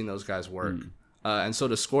ever seen those guys work. And so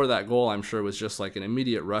to score that goal, I'm sure, was just, like, an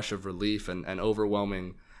immediate rush of relief and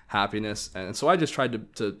overwhelming happiness. And so I just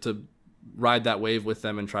tried to ride that wave with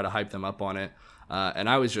them and try to hype them up on it. And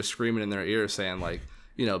I was just screaming in their ears saying, like,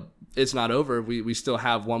 you know, it's not over. We still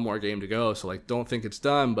have one more game to go. So, like, don't think it's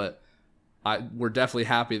done, but we're definitely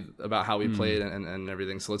happy about how we played and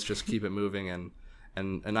everything. So let's just keep it moving. And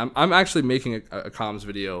I'm actually making a comms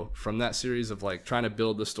video from that series of, like, trying to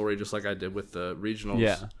build the story just like I did with the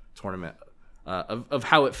regionals tournament of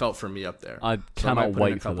how it felt for me up there. I cannot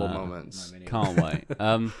wait for that. Moments. Can't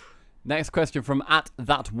wait. Next question from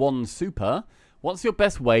 @that1super. What's your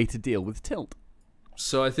best way to deal with tilt?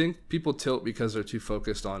 So I think people tilt because they're too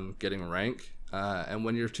focused on getting rank. And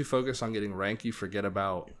when you're too focused on getting rank, you forget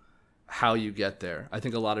about how you get there. I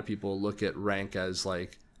think a lot of people look at rank as,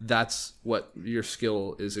 like, that's what your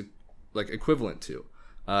skill is, like, equivalent to.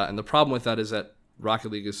 And the problem with that is that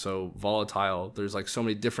Rocket League is so volatile. There's, like, so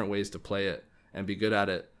many different ways to play it and be good at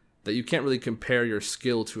it that you can't really compare your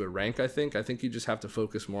skill to a rank, I think. I think you just have to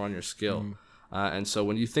focus more on your skill. And so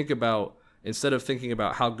when you think about, instead of thinking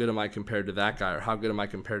about how good am I compared to that guy or how good am I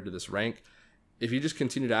compared to this rank, if you just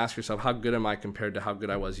continue to ask yourself, how good am I compared to how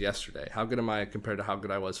good I was yesterday? How good am I compared to how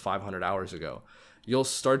good I was 500 hours ago? You'll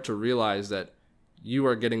start to realize that you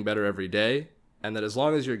are getting better every day, and that as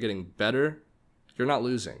long as you're getting better, you're not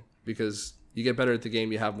losing, because you get better at the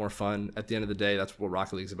game, you have more fun. At the end of the day, that's what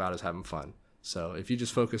Rocket League's about, is having fun. So if you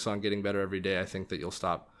just focus on getting better every day, I think that you'll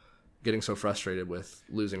stop getting so frustrated with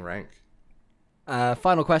losing rank.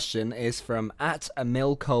 Final question is from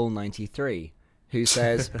 @amilcole93, who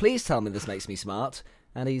says, please tell me this makes me smart.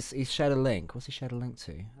 And he's shared a link. What's he shared a link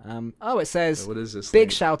to? It says, what is this big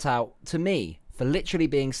link? shout out to me for literally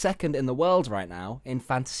being second in the world right now in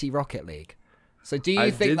Fantasy Rocket League. So do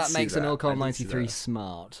you think that makes Amilcole93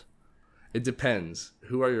 smart? It depends.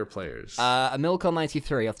 Who are your players?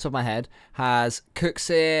 Amilcole93, off the top of my head, has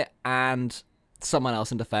Cooksir and someone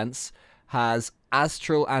else in defense, has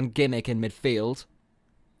Astral and Gimmick in midfield,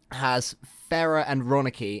 has Farah and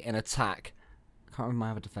Ronicky in attack. I can't remember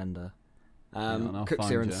my other defender.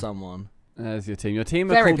 Cooksir and someone. There's your team. Your team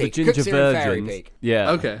are Fairy called Peak. the Ginger Cooksir and Fairy Virgins. Peak.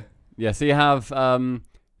 Yeah. Okay. Yeah, so you have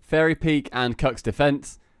Fairy Peak and Cuck's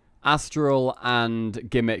defense, Astral and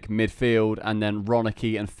Gimmick midfield, and then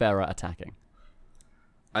Ronicky and Farah attacking.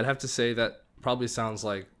 I'd have to say that probably sounds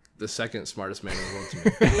like the second smartest man in the world to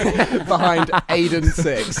me. Behind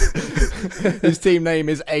Aiden6. His team name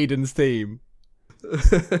is Aiden's team.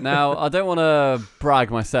 Now, I don't want to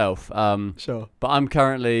brag myself, Sure. but I'm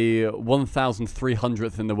currently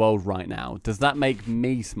 1,300th in the world right now. Does that make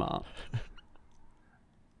me smart?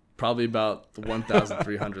 Probably about the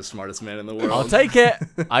 1,300 smartest man in the world. I'll take it.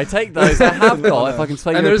 I take those. I have got, if I can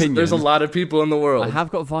sway your opinion. There's a lot of people in the world. I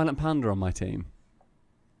have got Violent Panda on my team.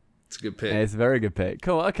 It's a good pick. Yeah, it's a very good pick.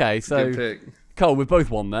 Cool. Okay, so Good pick. Cole, we've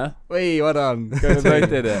both won there. Wee, well done. We both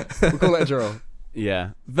did it. We'll call it a draw.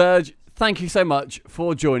 Yeah. Virge, thank you so much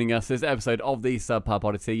for joining us this episode of the Subpar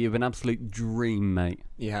Poddy C. You've been an absolute dream, mate.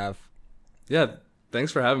 You have. Yeah,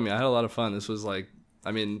 thanks for having me. I had a lot of fun. This was like,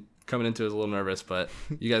 I mean, coming into it was a little nervous, but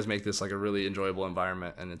you guys make this like a really enjoyable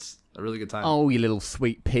environment, and it's a really good time. Oh, you little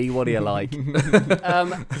sweet pea. What do you like?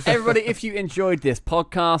 Everybody, if you enjoyed this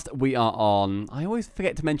podcast, we are on, I always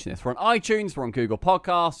forget to mention this, we're on iTunes, we're on Google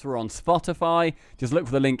Podcasts, we're on Spotify. Just look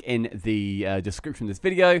for the link in the description of this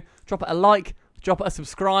video. Drop it a like, drop it a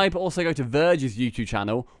subscribe. Also go to Virge's YouTube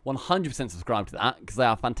channel. 100% subscribe to that, because they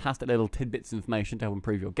are fantastic little tidbits of information to help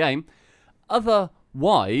improve your game.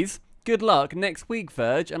 Otherwise, good luck next week,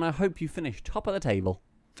 Virge, and I hope you finish top of the table.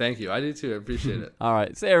 Thank you. I do too. I appreciate it. All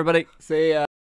right. See you, everybody. See ya.